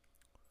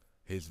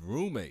 His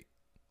roommate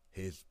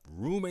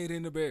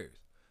in the Bears.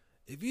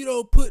 If you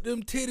don't put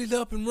them titties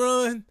up and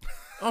run,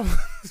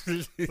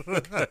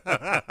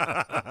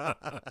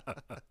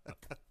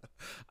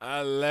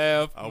 I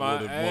laughed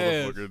my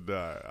ass.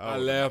 I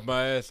laughed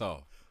my ass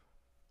off.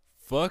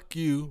 Fuck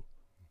you,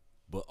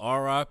 but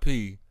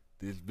R.I.P.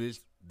 This bitch.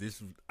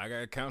 I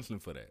got counseling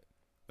for that.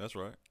 That's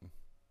right.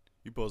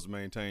 You're supposed to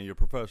maintain your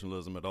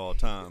professionalism at all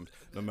times,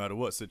 no matter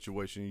what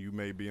situation you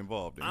may be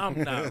involved in. I'm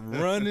not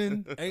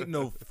running. Ain't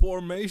no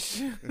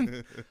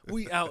formation.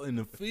 We out in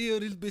the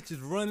field. This bitch is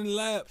running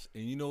laps.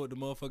 And you know what the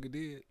motherfucker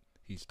did?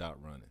 He stopped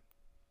running.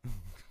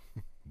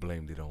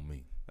 Blamed it on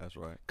me. That's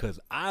right. Because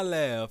I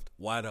laughed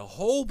while the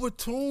whole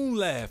platoon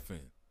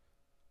laughing.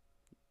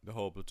 The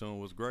whole platoon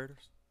was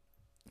graders?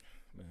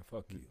 Man,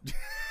 fuck you.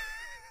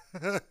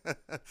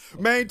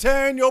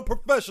 Maintain your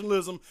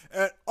professionalism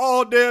at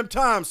all damn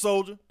times,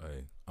 soldier.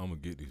 Hey, I'm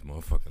going to get these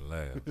motherfucking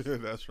laughs.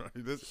 That's right.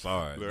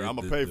 Sorry. I'm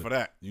going to pay for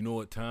that. You know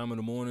what time in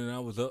the morning I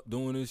was up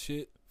doing this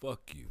shit?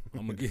 Fuck you.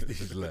 I'm going to get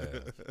these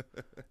laughs.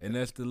 And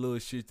that's the little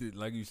shit that,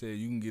 like you said,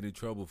 you can get in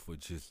trouble for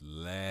just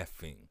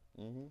laughing.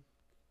 Mm-hmm.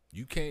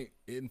 You can't,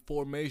 in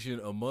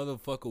formation, a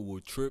motherfucker will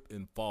trip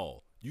and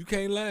fall. You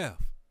can't laugh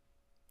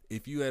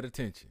if you at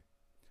attention.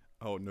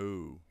 Oh,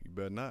 no. You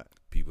better not.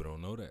 People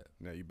don't know that.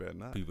 No, you better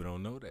not. People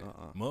don't know that.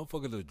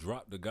 Motherfuckers will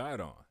drop the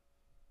guide on.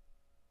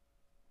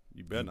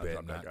 You better not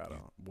drop that guide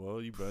on. Well,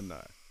 you better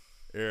not.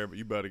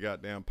 You better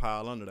goddamn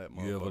pile under that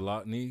motherfucker. You ever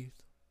lock knees?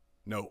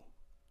 No.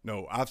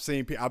 I've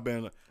seen people.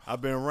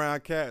 I've been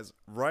around cats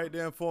right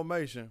there in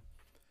formation,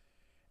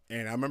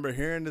 and I remember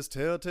hearing this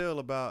telltale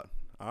about,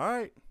 all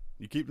right,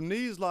 you keep the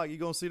knees locked, you're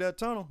going to see that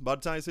tunnel. By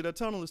the time you see that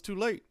tunnel, it's too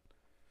late.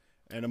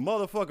 And the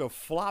motherfucker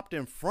flopped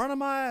in front of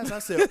my ass. I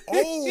said,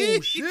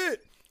 oh, shit.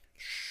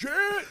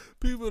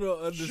 People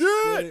don't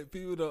understand. Shit.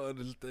 People don't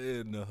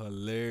understand the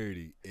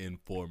hilarity in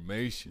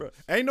formation.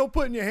 Ain't no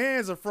putting your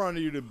hands in front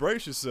of you to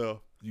brace yourself.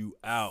 You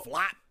out.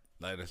 Flop.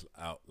 Like that's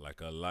out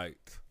like a light.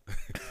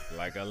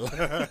 Like a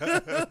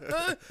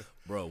light.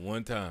 Bro,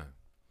 one time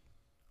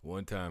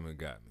it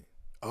got me.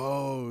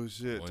 Oh,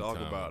 shit. Talk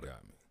about it.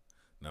 Got me.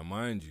 Now,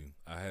 mind you,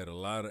 I had a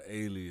lot of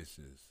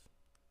aliases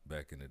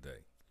back in the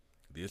day.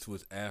 This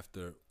was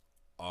after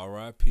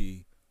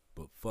R.I.P.,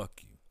 but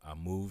fuck you. I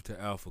moved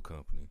to Alpha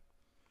Company.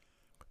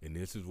 And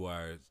this is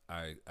why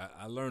I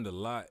learned a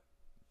lot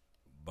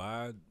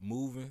by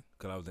moving,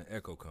 because I was in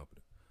Echo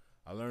Company.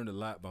 I learned a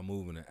lot by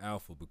moving to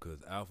Alpha because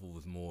Alpha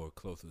was more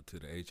closer to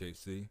the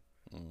HHC.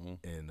 Mm-hmm.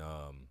 And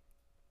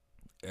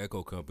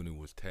Echo Company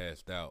was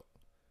tasked out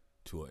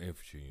to an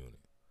infantry unit.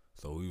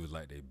 So we was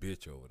like they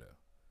bitch over there.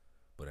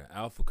 But in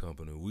Alpha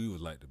Company, we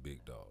was like the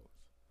big dogs.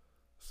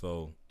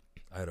 So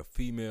I had a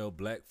female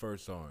black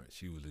first sergeant.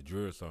 She was a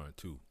drill sergeant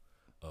too.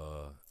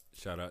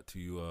 Shout out to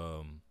you,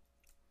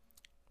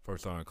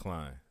 First Sergeant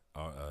Klein,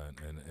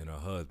 and her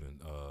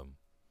husband,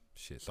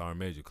 Sergeant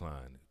Major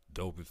Klein,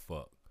 dope as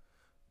fuck,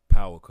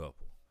 power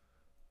couple,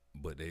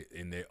 but they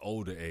in their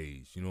older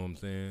age, you know what I'm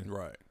saying?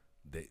 Right.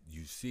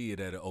 You see it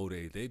at an older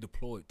age. They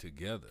deployed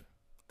together.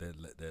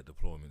 That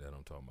deployment that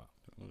I'm talking about.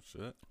 Oh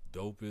shit.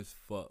 Dope as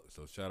fuck.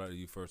 So shout out to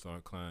you, First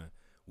Sergeant Klein.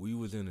 We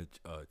was in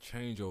a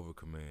changeover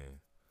command,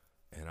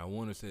 and I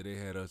want to say they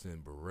had us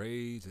in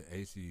berets and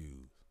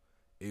ACUs.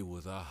 It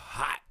was a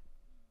hot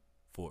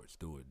Fort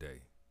Stewart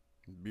day.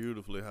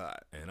 Beautifully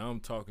hot. And I'm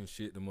talking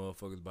shit to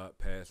motherfuckers about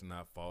passing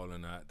out,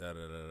 falling out,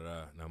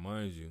 da-da-da-da-da. Now,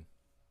 mind you,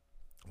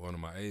 one of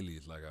my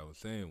aliases, like I was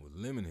saying, was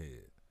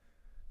Lemonhead.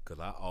 Because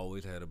I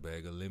always had a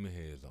bag of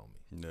Lemonheads on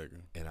me.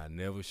 Nigga. And I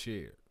never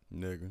shared.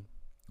 Nigga.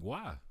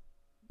 Why?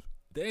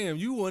 Damn,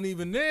 you weren't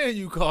even there and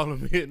you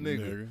calling me a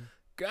nigga.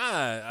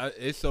 God,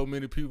 it's so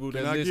many people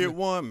that Can I get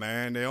one?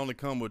 Man, they only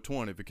come with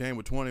 20. If it came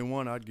with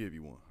 21, I'd give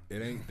you one.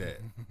 It ain't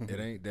that. It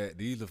ain't that.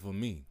 These are for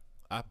me.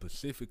 I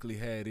specifically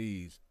had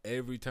these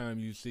every time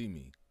you see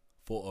me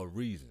for a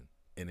reason,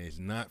 and it's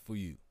not for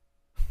you.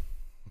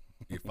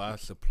 If I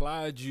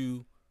supplied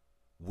you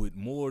with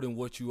more than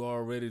what you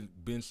already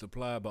been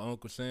supplied by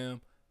Uncle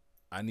Sam,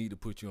 I need to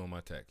put you on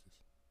my taxes.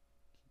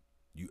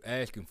 You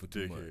asking for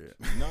too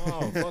much.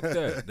 No, fuck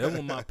that. That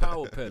was my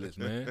power pellets,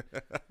 man.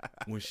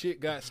 When shit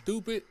got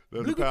stupid,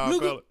 the power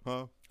pellet,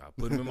 huh? I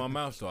put them in my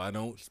mouth so I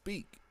don't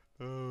speak.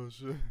 Oh,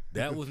 shit.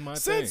 That was my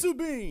thing. Sensu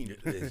bean.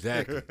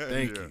 Exactly.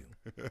 Thank you.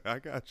 I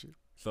got you.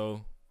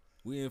 So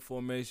we in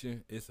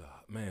formation.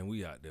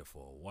 We out there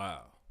for a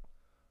while.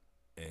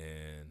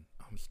 And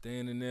I'm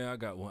standing there. I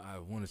got one. I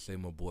want to say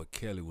my boy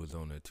Kelly was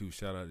on there too.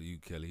 Shout out to you,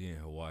 Kelly. He in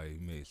Hawaii. He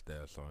made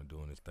staff sergeant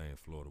doing his thing,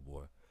 Florida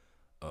boy.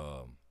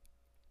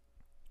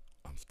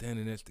 I'm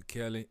standing next to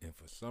Kelly, and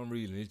for some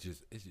reason it's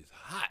just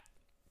hot.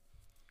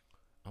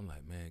 I'm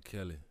like, man,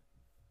 Kelly,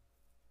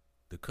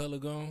 the color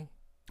gone?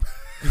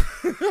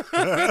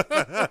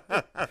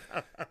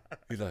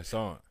 He's like,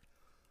 son.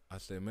 I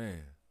said,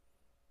 man,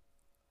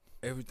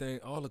 everything,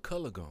 all the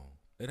color gone.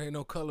 It ain't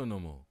no color no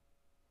more.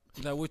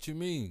 He's like, what you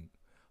mean?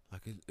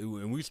 Like,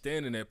 and we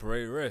standing at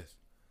parade rest.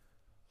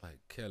 Like,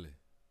 Kelly,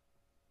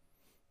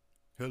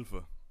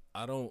 Hilfer,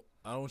 I don't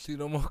see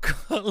no more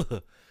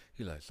color.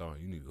 He like, son,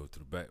 you need to go to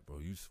the back, bro.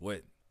 You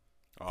sweating.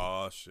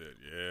 Oh shit,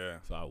 yeah.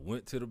 So I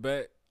went to the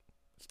back,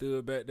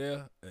 stood back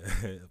there.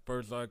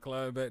 First I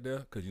climbed back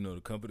there, cause you know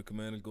the company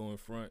commander's go in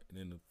front, and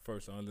then the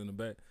first sergeant in the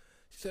back.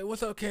 She said,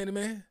 "What's up, Candy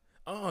Man?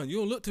 You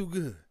don't look too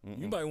good.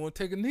 You might want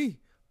to take a knee."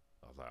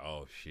 I was like,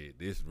 "Oh shit,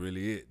 this is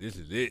really it. This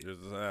is it. This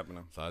is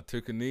happening." So I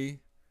took a knee.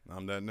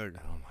 I'm that nigga. And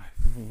I'm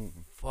like,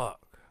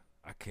 fuck.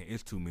 I can't.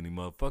 It's too many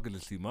motherfuckers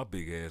to see my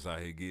big ass out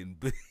here getting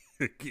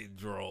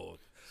drugged.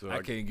 So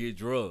I can't get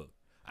drugged.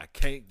 I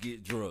can't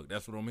get drugged.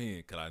 That's what I'm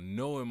hearing. Cause I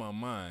know in my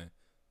mind,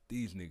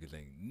 these niggas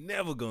ain't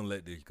never gonna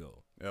let this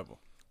go. Ever.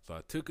 So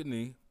I took a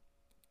knee.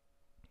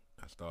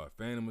 I started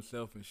fanning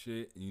myself and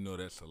shit. And you know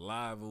that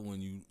saliva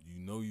when you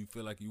know you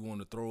feel like you want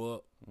to throw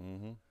up.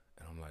 Mm-hmm.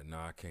 And I'm like,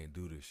 nah, I can't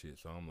do this shit.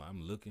 So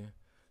I'm looking.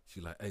 She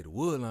like, hey, the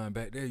wood line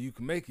back there, you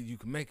can make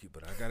it.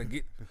 But I gotta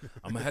get.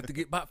 I'm gonna have to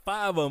get about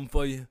 5 of them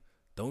for you.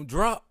 Don't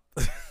drop.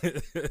 Wow.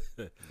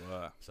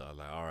 So I was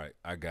like, all right,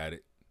 I got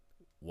it.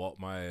 Walked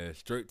my ass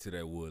straight to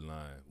that wood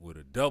line with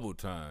a double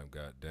time,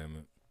 god damn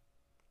it.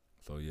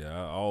 So yeah,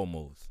 I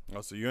almost.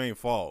 Oh, so you ain't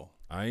fall.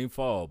 I ain't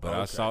fall, but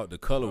I saw the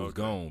color was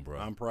gone, bro.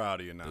 I'm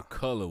proud of you now. The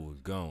color was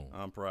gone.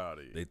 I'm proud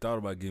of you. They thought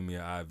about giving me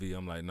an IV.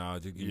 I'm like, nah,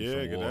 just give me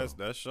some water.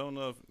 that's showing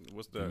enough.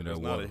 What's that? Give me It's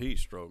that not water. a heat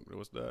stroke.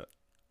 What's that?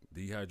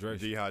 Dehydration.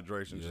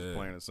 Dehydration, just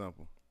plain and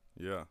simple.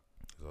 Yeah.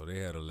 So they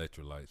had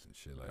electrolytes and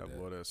shit like that. That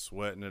boy that's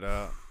sweating it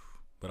out.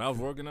 But I was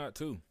working out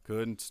too.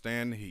 Couldn't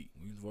stand the heat.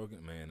 We was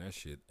working, man, that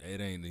shit, it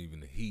ain't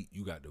even the heat.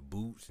 You got the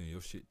boots and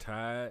your shit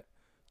tied.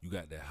 You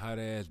got that hot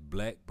ass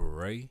black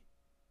beret.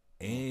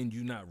 And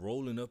you not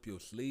rolling up your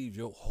sleeves.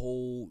 Your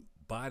whole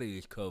body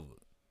is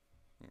covered.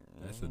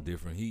 That's a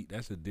different heat.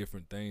 That's a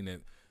different thing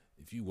that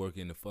if you work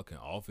in the fucking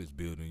office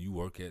building, you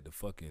work at the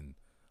fucking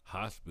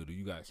hospital,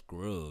 you got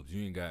scrubs.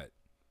 You ain't got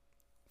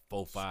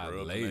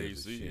 4-5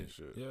 layers of shit.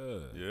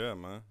 Yeah,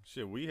 man.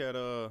 Shit, we had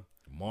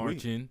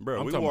marching.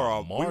 We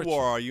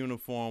wore our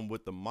uniform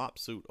with the mop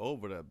suit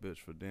over that bitch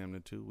for damn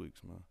near 2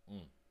 weeks, man.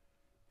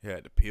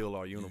 Had to peel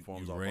our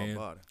uniforms off our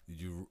body. Did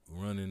you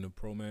run in the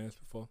pro mass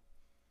before?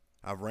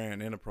 I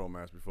ran in a pro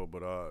mass before,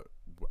 but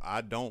I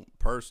don't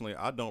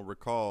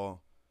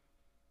recall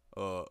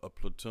a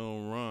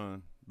platoon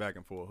run back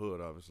and Fort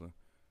Hood, obviously,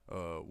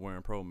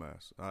 wearing pro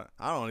mask. I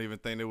don't even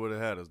think they would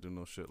have had us do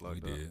no shit like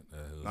that. We did.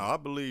 No, I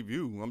believe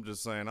you. I'm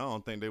just saying I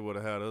don't think they would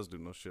have had us do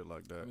no shit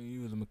like that. I mean,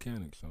 you was a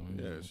mechanic, so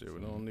yeah, shit. We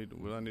don't need to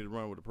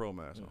run with a pro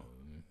mask on.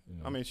 You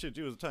know. I mean, shit.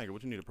 You was a tanker.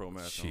 What you need a pro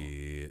mask on?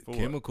 Shit,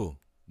 chemical.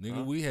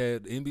 Nigga, we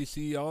had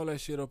NBC, all that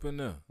shit up in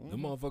there.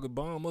 Them motherfuckers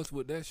bomb us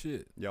with that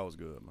shit. Y'all was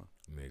good, man.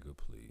 Nigga,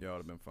 please. Y'all would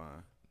have been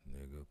fine.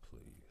 Nigga,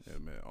 please. Yeah,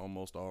 man.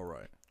 Almost all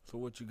right. So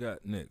what you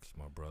got next,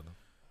 my brother?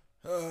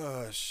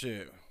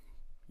 Shit.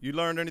 You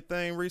learned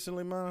anything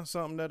recently, man?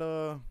 Something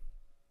that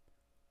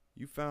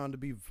you found to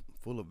be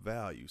full of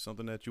value?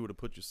 Something that you would have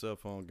put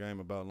yourself on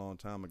game about a long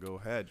time ago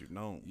had you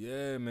known?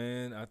 Yeah,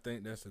 man. I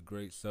think that's a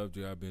great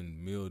subject. I've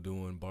been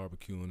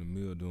barbecuing and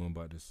meal doing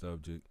about this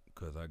subject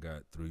because I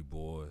got 3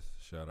 boys.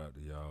 Shout out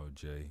to y'all,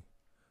 Jay,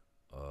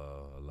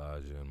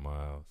 Elijah, and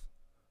Miles.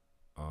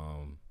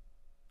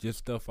 Just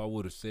stuff I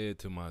would have said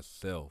to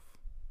myself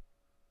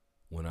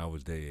when I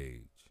was their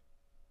age.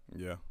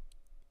 Yeah.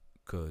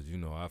 Cause you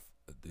know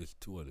it's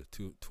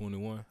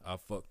 21. I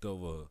fucked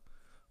over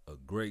a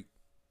great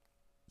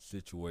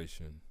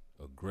situation,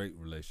 a great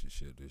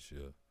relationship this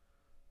year,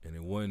 and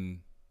it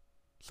wasn't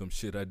some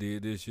shit I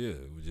did this year.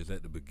 It was just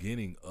at the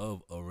beginning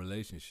of a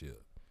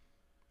relationship.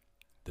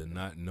 The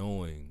not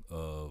knowing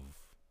of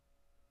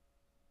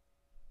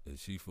is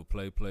she for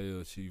play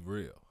or is she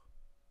real?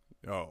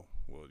 Oh,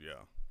 well,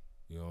 yeah.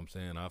 You know what I'm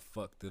saying? I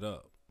fucked it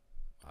up.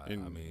 I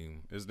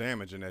mean, it's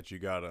damaging that you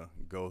gotta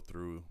go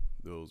through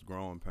those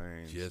growing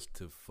pains just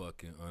to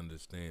fucking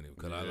understand it.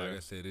 Because like I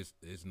said,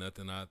 it's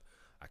nothing. I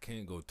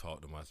can't go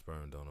talk to my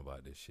sperm donor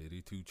about this shit.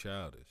 He too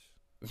childish.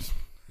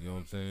 You know what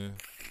I'm saying?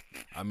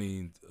 I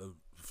mean,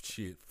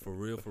 shit, for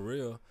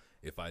real.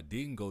 If I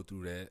didn't go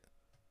through that,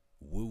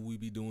 would we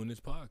be doing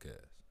this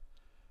podcast?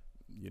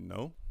 You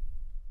know?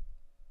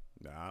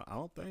 Nah, I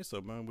don't think so,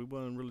 man. We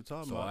wasn't really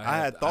talking about it. I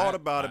had thought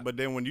about it, but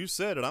then when you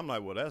said it, I'm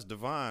like, well, that's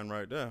divine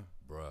right there.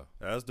 Bruh.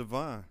 That's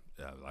divine.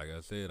 Yeah, like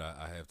I said,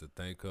 I have to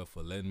thank her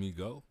for letting me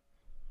go.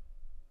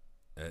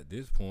 At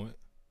this point,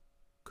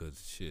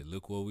 Cause shit,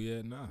 look where we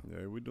at now.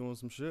 Yeah, we doing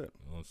some shit.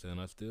 You know what I'm saying?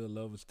 I still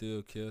love her,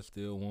 still care,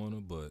 still want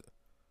her, but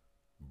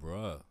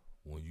bruh,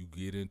 when you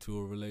get into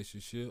a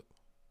relationship,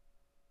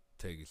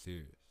 take it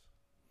serious.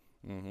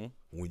 Mm-hmm.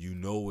 When you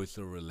know it's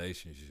a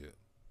relationship,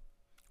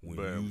 when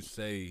you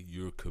say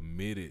you're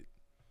committed,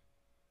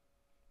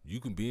 you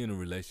can be in a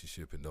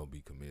relationship and don't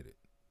be committed.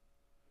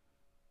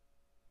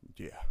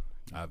 Yeah.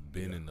 I've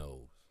been in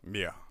those.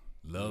 Yeah.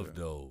 Loved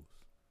those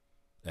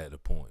at a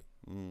point.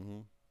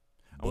 Mm-hmm.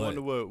 I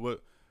wonder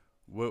what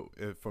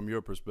if, from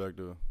your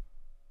perspective,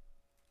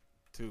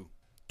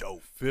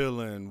 dope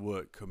feeling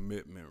what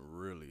commitment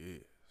really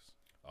is.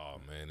 Oh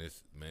man,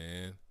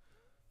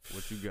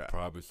 what you got?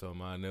 Probably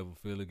something I never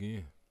feel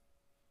again.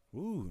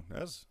 Ooh,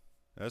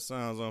 that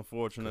sounds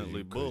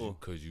unfortunately bull.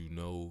 Because you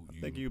know,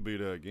 I think you'll be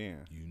there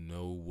again. You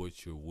know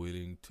what you're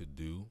willing to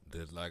do.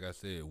 That, like I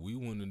said, we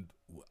wouldn't.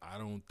 I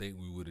don't think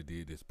we would have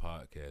did this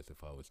podcast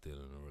if I was still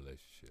in a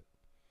relationship.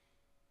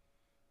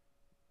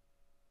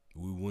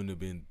 We wouldn't have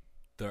been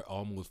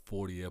almost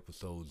 40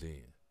 episodes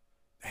in.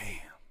 Damn.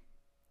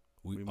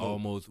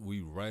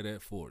 We right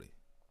at 40.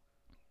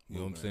 You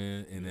know what I'm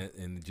saying? And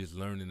and just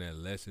learning that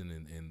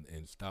lesson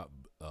and stop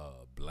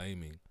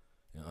blaming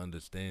and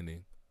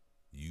understanding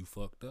you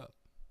fucked up.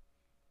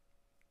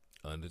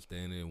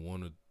 Understanding and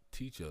want to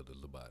teach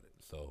others about it.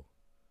 So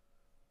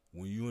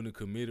when you in a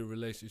committed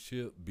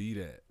relationship, be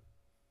that.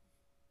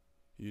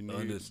 You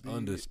need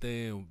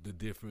understand the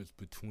difference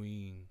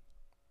between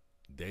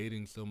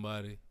dating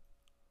somebody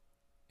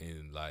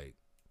and like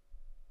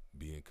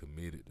being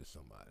committed to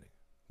somebody.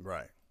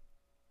 Right.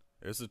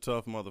 It's a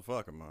tough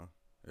motherfucker, man.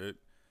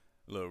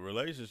 Look,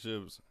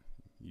 relationships,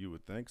 you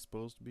would think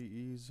supposed to be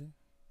easy.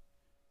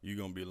 You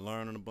gonna be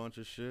learning a bunch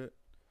of shit.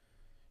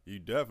 You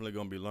definitely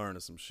gonna be learning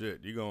some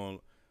shit. You gonna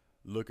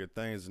look at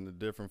things in a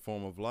different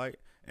form of light.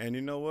 And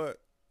you know what?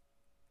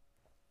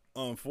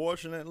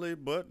 Unfortunately,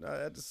 but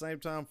at the same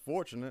time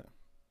fortunate,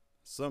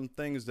 some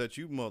things that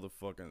you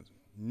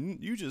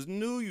you just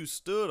knew you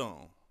stood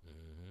on.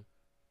 Mm-hmm.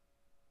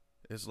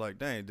 It's like,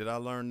 dang, did I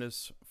learn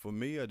this for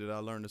me or did I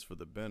learn this for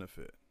the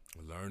benefit?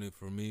 Learn it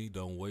from me.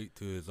 Don't wait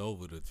till it's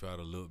over to try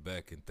to look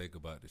back and think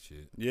about the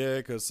shit. Yeah,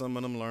 because some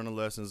of them learning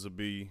lessons will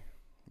be,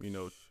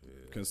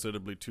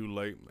 considerably too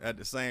late. At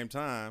the same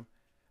time,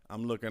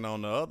 I'm looking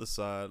on the other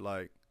side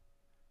like,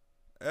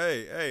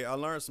 hey, I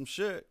learned some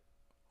shit.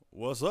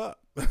 What's up?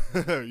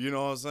 You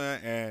know what I'm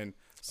saying? And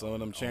some of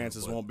them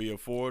chances won't be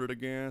afforded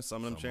again.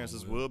 Some of them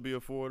chances will be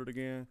afforded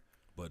again.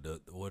 But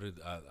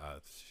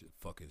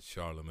fucking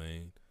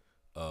Charlemagne,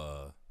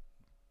 the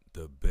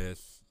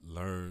best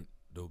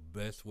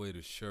way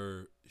to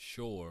to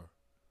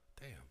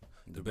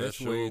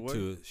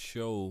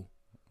show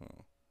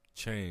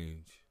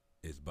change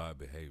is by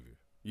behavior.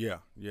 Yeah.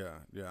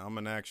 I'm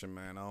an action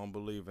man. I don't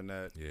believe in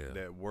that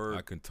that word.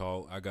 I can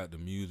talk. I got the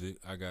music.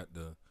 I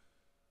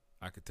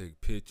can take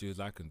pictures.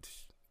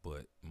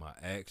 But my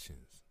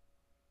actions,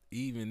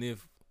 even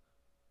if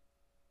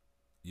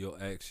your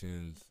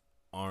actions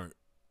aren't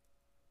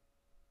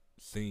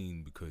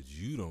seen because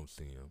you don't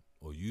see them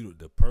or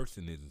the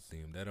person isn't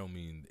seeing them, that don't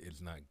mean it's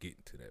not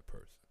getting to that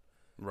person.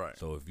 Right.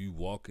 So if you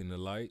walk in the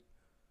light,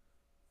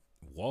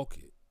 walk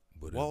it.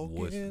 But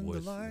what's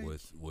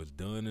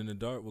done in the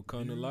dark will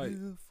come to light.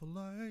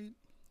 Light.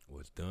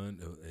 What's done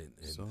and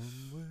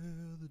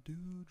somewhere the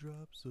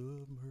dewdrops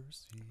of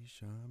mercy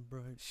shine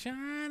bright.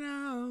 Shine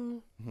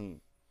on.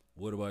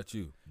 What about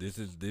you? This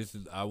is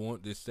I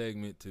want this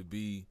segment to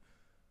be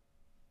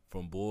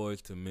from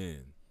boys to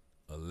men,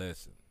 a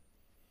lesson.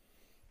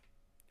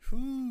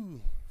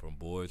 Whew. From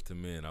boys to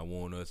men. I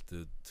want us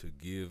to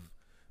give,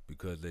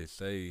 because they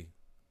say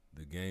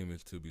the game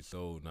is to be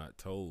sold, not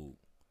told.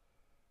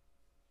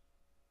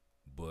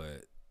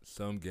 But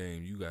some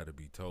game you got to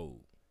be told.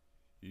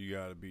 You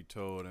got to be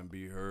told and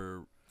be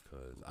heard.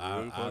 Cause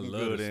I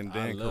love it and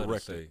then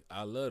correct it.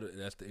 I love it.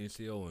 That's the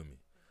NCO in me.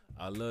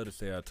 I love to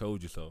say I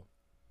told you so.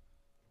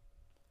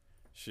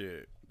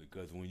 Shit.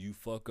 Because when you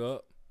fuck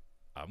up,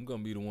 I'm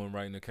gonna be the one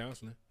writing the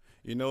counseling.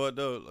 You know what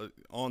though?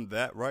 On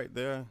that right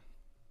there,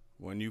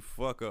 when you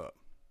fuck up,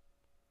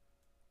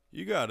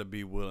 you got to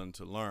be willing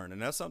to learn,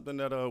 and that's something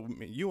that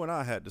you and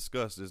I had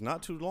discussed this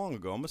not too long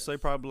ago. I'm gonna say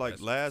probably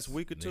like last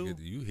week or two.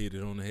 You hit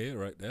it on the head,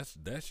 right?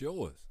 That's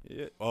yours.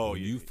 Yeah. Oh,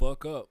 when you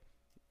fuck up,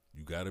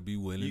 you got to be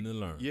willing to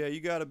learn. Yeah,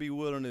 you got to be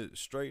willing to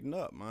straighten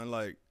up, man.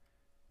 Like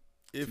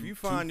if you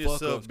find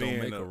yourself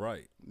being don't make a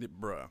right,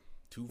 bruh.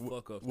 Two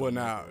fuck ups. Well,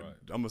 now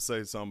I'm gonna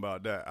say something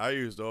about that. They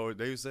used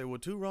to say, well,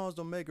 two wrongs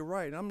don't make it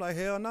right, and I'm like,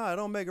 hell no, it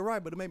don't make it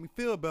right, but it make me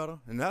feel better,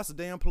 and that's a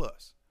damn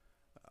plus.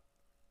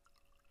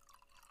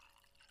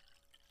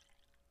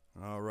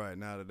 All right,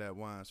 now that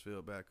wine's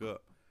filled back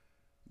up.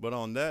 But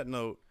on that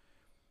note,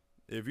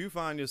 if you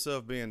find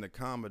yourself being the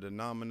common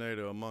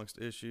denominator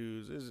amongst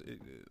issues,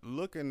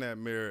 look in that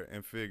mirror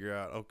and figure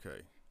out,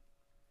 okay,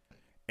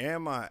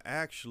 am I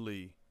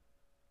actually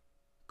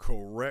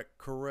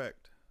correct?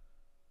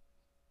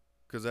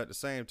 Because at the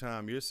same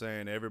time, you're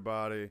saying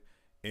everybody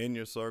in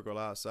your circle,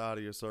 outside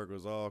of your circle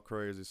is all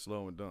crazy,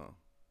 slow, and dumb.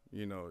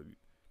 You know,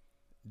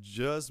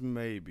 just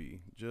maybe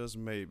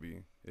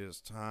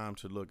It's time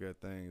to look at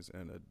things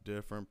in a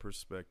different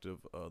perspective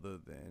other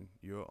than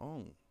your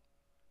own.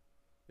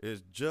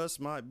 It just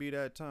might be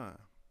that time.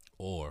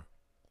 Or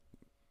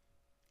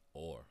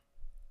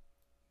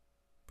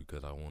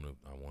because I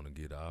wanna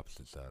get the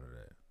opposite side of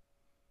that.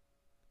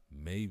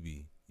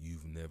 Maybe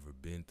you've never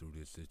been through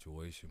this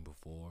situation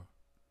before,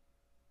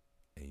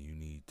 and you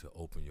need to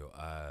open your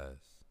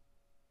eyes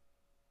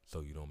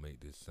so you don't make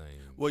this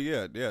same. Well,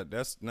 yeah,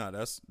 that's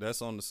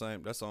on the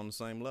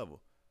same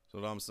level. So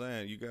what I'm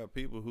saying, you got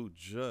people who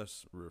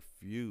just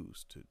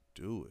refuse to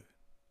do it.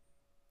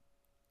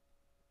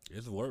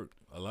 It's work.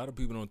 A lot of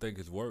people don't think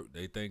it's work.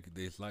 They think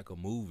it's like a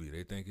movie.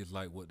 They think it's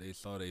like what they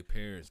saw their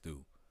parents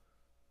do.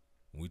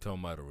 We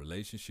talking about a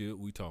relationship.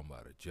 We talking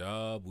about a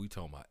job. We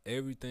talking about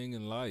everything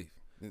in life.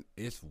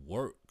 It's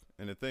work.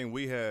 And the thing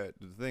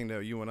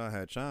that you and I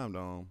had chimed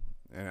on,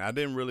 and I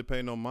didn't really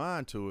pay no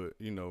mind to it,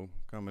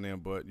 coming in.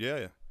 But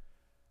yeah,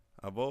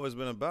 I've always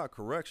been about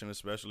correction,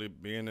 especially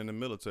being in the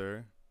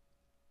military.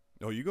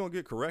 Oh, you're going to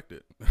get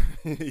corrected.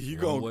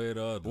 One way or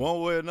the other.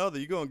 One way or another,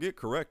 you're going to get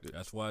corrected.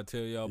 That's why I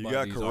tell y'all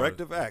about you got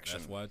corrective action.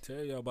 That's why I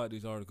tell y'all about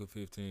these Article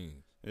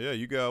 15. Yeah,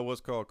 you got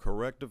what's called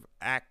corrective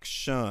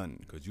action.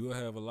 Because you'll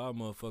have a lot of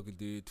motherfuckers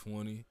did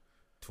 20,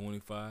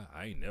 25.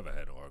 I ain't never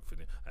had an Article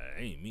 15.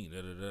 I ain't me,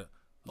 da-da-da.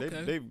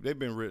 Okay. They've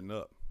been written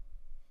up.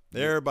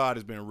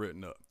 Everybody's been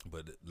written up.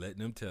 But letting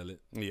them tell it.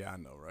 Yeah, I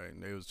know, right?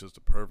 And it was just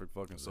a perfect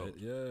fucking soldier.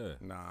 Yeah.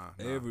 Nah.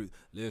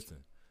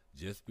 Listen,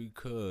 just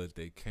because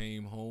they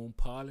came home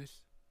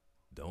polished,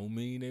 don't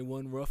mean they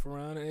wasn't rough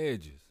around the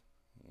edges.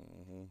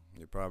 Mm-hmm.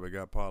 They probably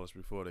got polished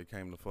before they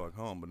came the fuck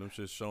home, but them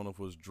shit showing up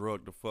was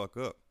drugged the fuck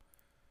up.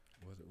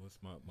 What's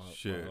my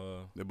shit?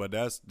 But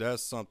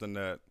that's something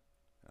that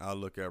I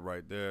look at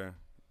right there.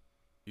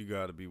 You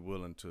got to be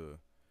willing to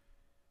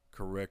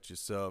correct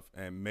yourself,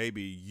 and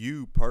maybe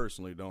you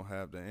personally don't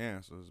have the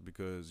answers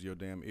because your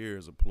damn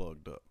ears are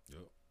plugged up.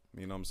 Yep.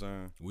 You know what I'm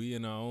saying? We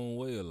in our own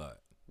way a lot.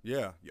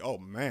 Yeah. Oh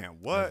man,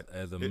 what?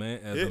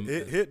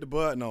 Hit the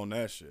button on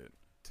that shit.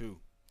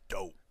 Too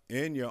dope.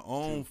 In your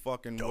own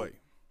fucking way.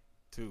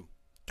 Too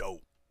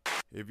dope.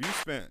 If you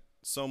spent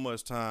so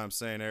much time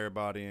saying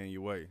everybody in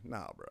your way,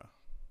 nah, bro.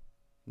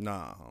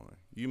 Nah, homie.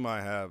 You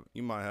might have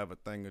a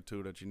thing or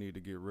two that you need to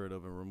get rid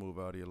of and remove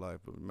out of your life,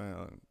 but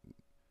man,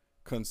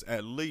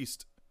 at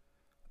least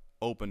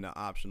open the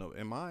option of,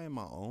 am I in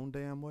my own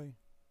damn way?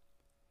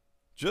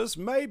 Just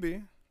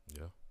maybe.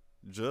 Yeah.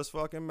 Just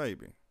fucking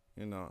maybe.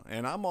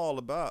 And I'm all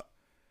about,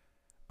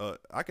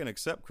 I can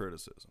accept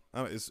criticism.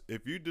 I mean,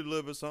 if you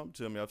deliver something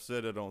to me, I've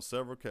said it on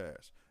several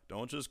casts,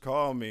 don't just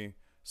call me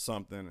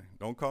something.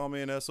 Don't call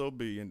me an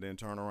SOB and then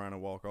turn around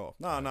and walk off.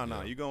 No.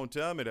 You're going to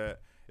tell me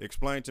that.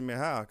 Explain to me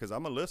how, because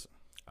I'm going to listen.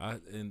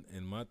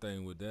 And my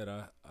thing with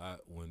that,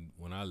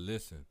 when I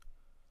listen,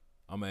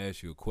 I'm going to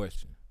ask you a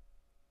question.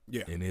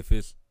 Yeah. And if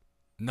it's,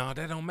 that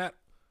don't matter.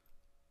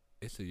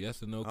 It's a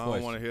yes or no question. I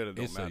don't want to hear the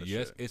don't matter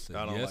shit. It's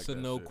a yes or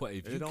no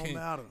question. It don't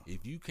matter.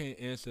 If you can't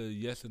answer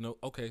yes or no,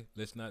 okay,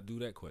 let's not do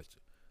that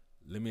question.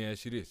 Let me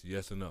ask you this,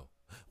 yes or no.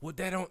 Well,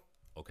 that don't,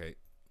 okay.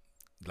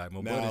 Like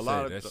my buddy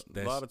said,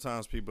 a lot of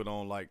times people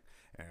don't like,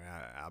 and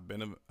I've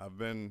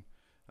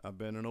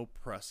been an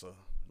oppressor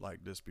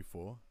like this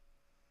before.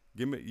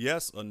 Give me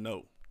yes or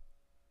no.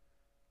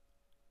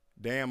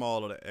 Damn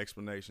all of the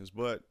explanations,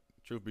 but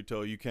truth be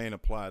told, you can't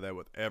apply that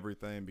with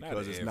everything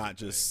because it's not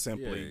just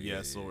simply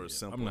yes or a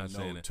simple no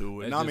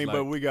to it. I mean,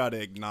 but we got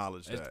to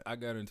acknowledge that. I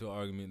got into an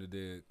argument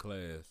today at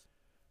class,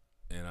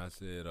 and I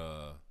said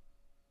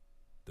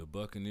the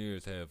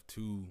Buccaneers have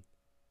 2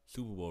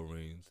 Super Bowl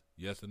rings.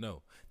 Yes or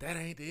no? That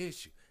ain't the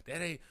issue.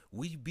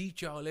 We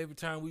beat y'all every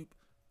time we.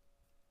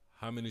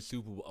 How many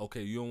Super Bowl?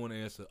 Okay, you don't want to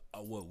answer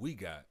what we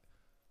got.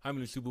 How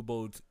many Super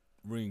Bowl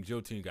rings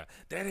your team got?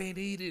 That ain't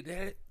needed.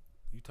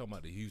 You talking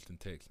about the Houston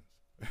Texans?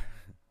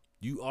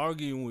 You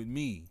arguing with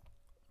me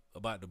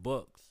about the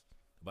Bucks,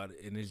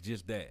 and it's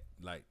just that,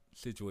 like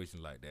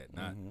situations like that.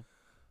 Not,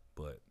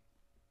 but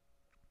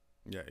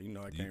yeah,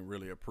 I can't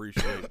really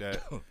appreciate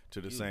that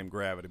to the same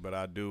gravity, but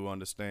I do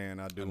understand.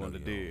 I do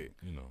dig.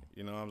 You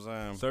know what I'm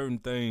saying? Certain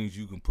things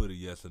you can put a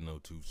yes or no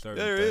to.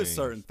 There is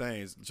certain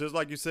things, just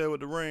like you said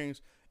with the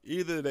rings.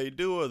 Either they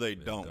do or they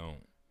don't.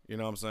 You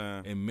know what I'm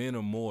saying? And men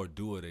are more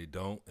do or they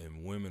don't,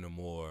 and women are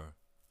more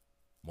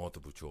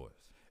multiple choice.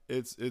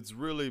 It's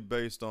really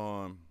based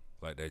on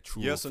like that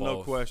true yes or no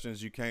false.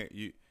 Questions. You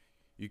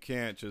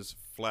can't just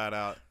flat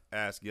out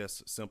ask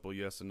simple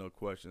yes or no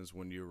questions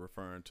when you're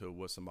referring to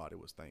what somebody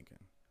was thinking.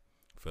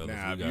 Fellas,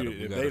 now,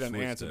 if they done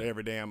answered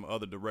every damn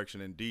other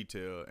direction in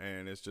detail,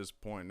 and it's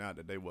just pointing out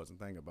that they wasn't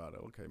thinking about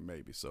it, okay,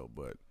 maybe so,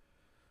 but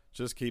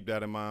just keep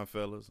that in mind,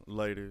 fellas,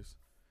 ladies.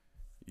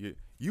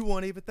 You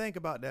won't even think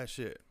about that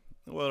shit.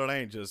 Well, it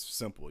ain't just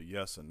simple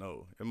yes or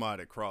no. It might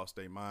have crossed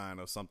their mind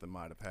or something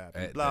might have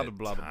happened. At blah, that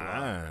blah, blah,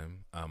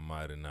 time, blah. I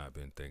might have not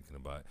been thinking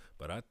about it,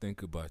 but I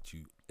think about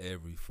you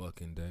every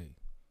fucking day.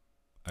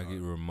 I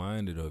get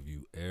reminded of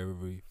you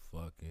every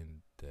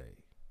fucking day.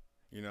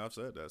 I've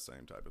said that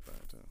same type of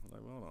thing, too.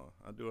 Like, well,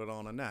 I do it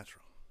on a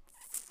natural.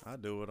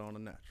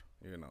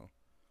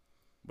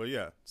 But,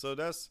 yeah, so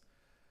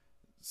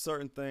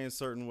certain things,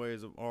 certain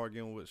ways of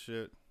arguing with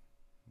shit.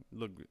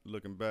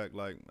 Looking back,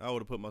 like I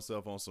would have put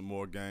myself on some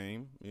more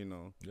game, you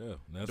know. Yeah,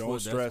 don't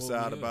stress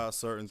out about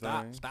certain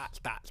things.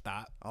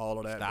 Stop. All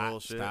of that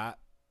bullshit. Stop.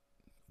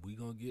 We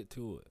gonna get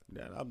to it.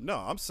 Yeah,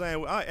 I'm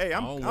saying,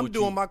 I'm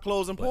doing my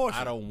closing portion.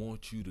 I don't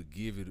want you to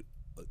give it.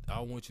 I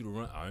want you to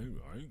run. I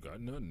ain't got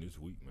nothing this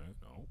week, man.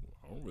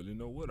 I don't really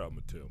know what I'm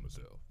gonna tell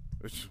myself.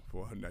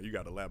 Well, now you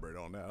got to elaborate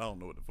on that. I don't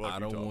know what the fuck. I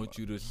don't want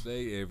you to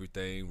say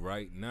everything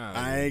right now.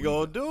 I ain't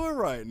gonna do it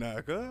right now,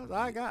 cuz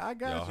I got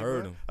y'all you.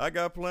 Heard him. I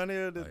got plenty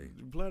of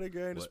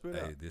game to spit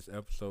out. Hey, this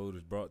episode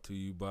is brought to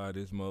you by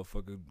this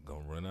motherfucker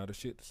gonna run out of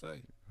shit to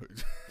say.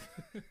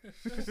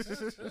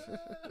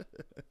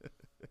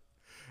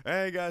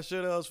 I ain't got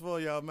shit else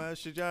for y'all, man.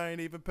 Shit, y'all ain't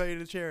even paid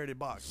the charity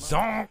box.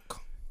 Zonk.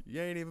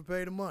 You ain't even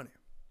paid the money.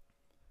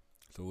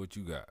 So what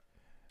you got?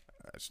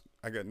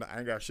 I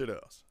ain't got shit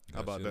else.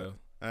 How about that?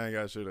 I ain't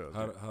got shit else.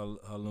 How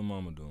little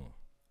mama doing?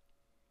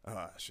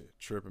 Ah, shit,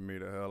 tripping me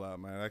the hell out,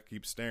 man. I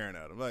keep staring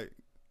at him like,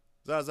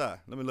 Zaza,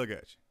 let me look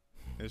at you.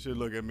 And she'll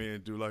look at me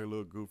and do like a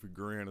little goofy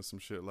grin or some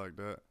shit like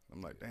that.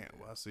 I'm like, damn,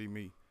 well, I see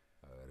me.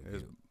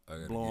 It's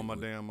blowing my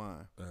damn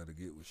mind. I had to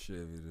get with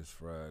Chevy this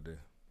Friday.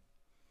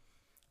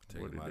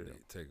 Taking to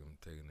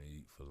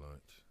eat for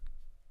lunch.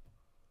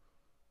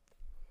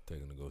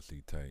 Taking to go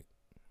see Tank.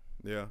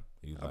 Yeah,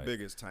 how big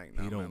is Tank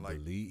now? He don't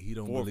believe. He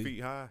don't 4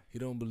 feet high. He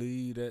don't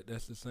believe that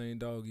that's the same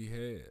dog he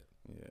had.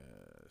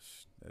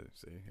 Yeah,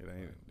 see, it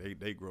ain't.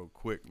 They grow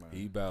quick, man.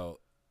 He about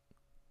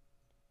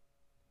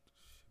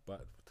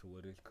to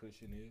where this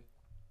cushion is,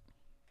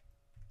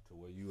 to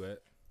where you at.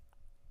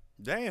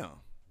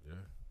 Damn.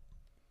 Yeah.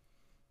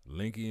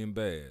 Linky and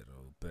bad,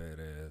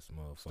 badass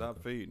motherfucker.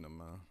 Stop feeding him,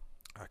 man.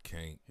 I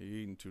can't. He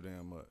eating too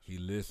damn much. He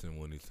listen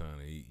when he's trying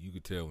to eat. You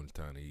can tell when it's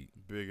time to eat.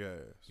 Big ass.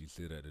 He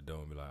sit at the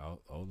door and be like,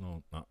 hold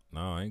on. No,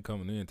 I ain't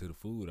coming in till the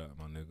food out,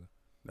 my nigga.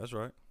 That's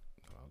right.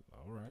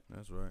 All right.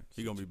 That's right.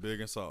 He gonna be big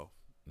and soft.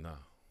 Nah.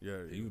 Yeah.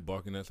 He was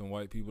barking at some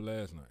white people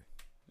last night.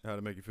 How'd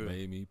it make you feel?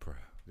 Made me proud.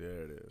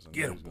 There it is.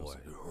 Get him, boy.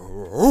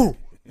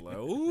 Like,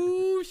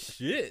 ooh,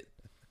 shit.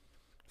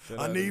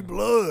 I need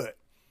blood.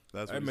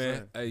 That's what man.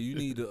 saying. Hey, you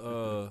need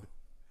to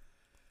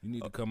you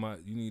need to come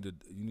out. You need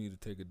to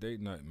take a date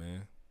night,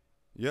 man.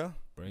 Yeah.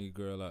 Bring your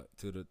girl out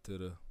to the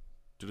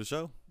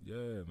show. Yeah,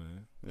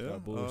 man. Yeah.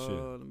 Stop bullshit.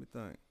 Let me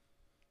think.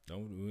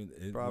 We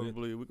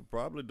could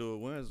probably do it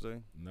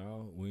Wednesday.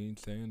 No, we ain't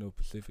saying no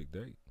Pacific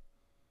date.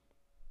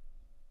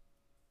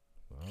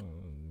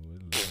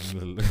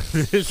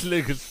 This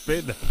nigga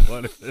spit that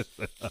money.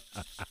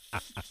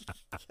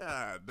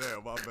 God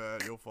damn, my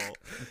bad, your fault.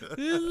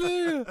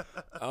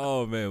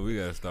 Oh man, we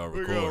gotta start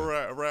recording.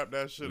 We're gonna wrap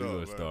that shit up. We're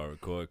gonna start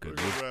recording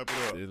because wrap it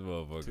up. This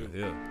motherfucker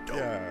here.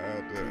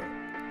 God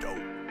damn.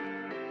 Dope.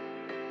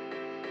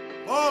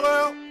 All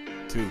out.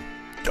 Too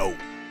dope.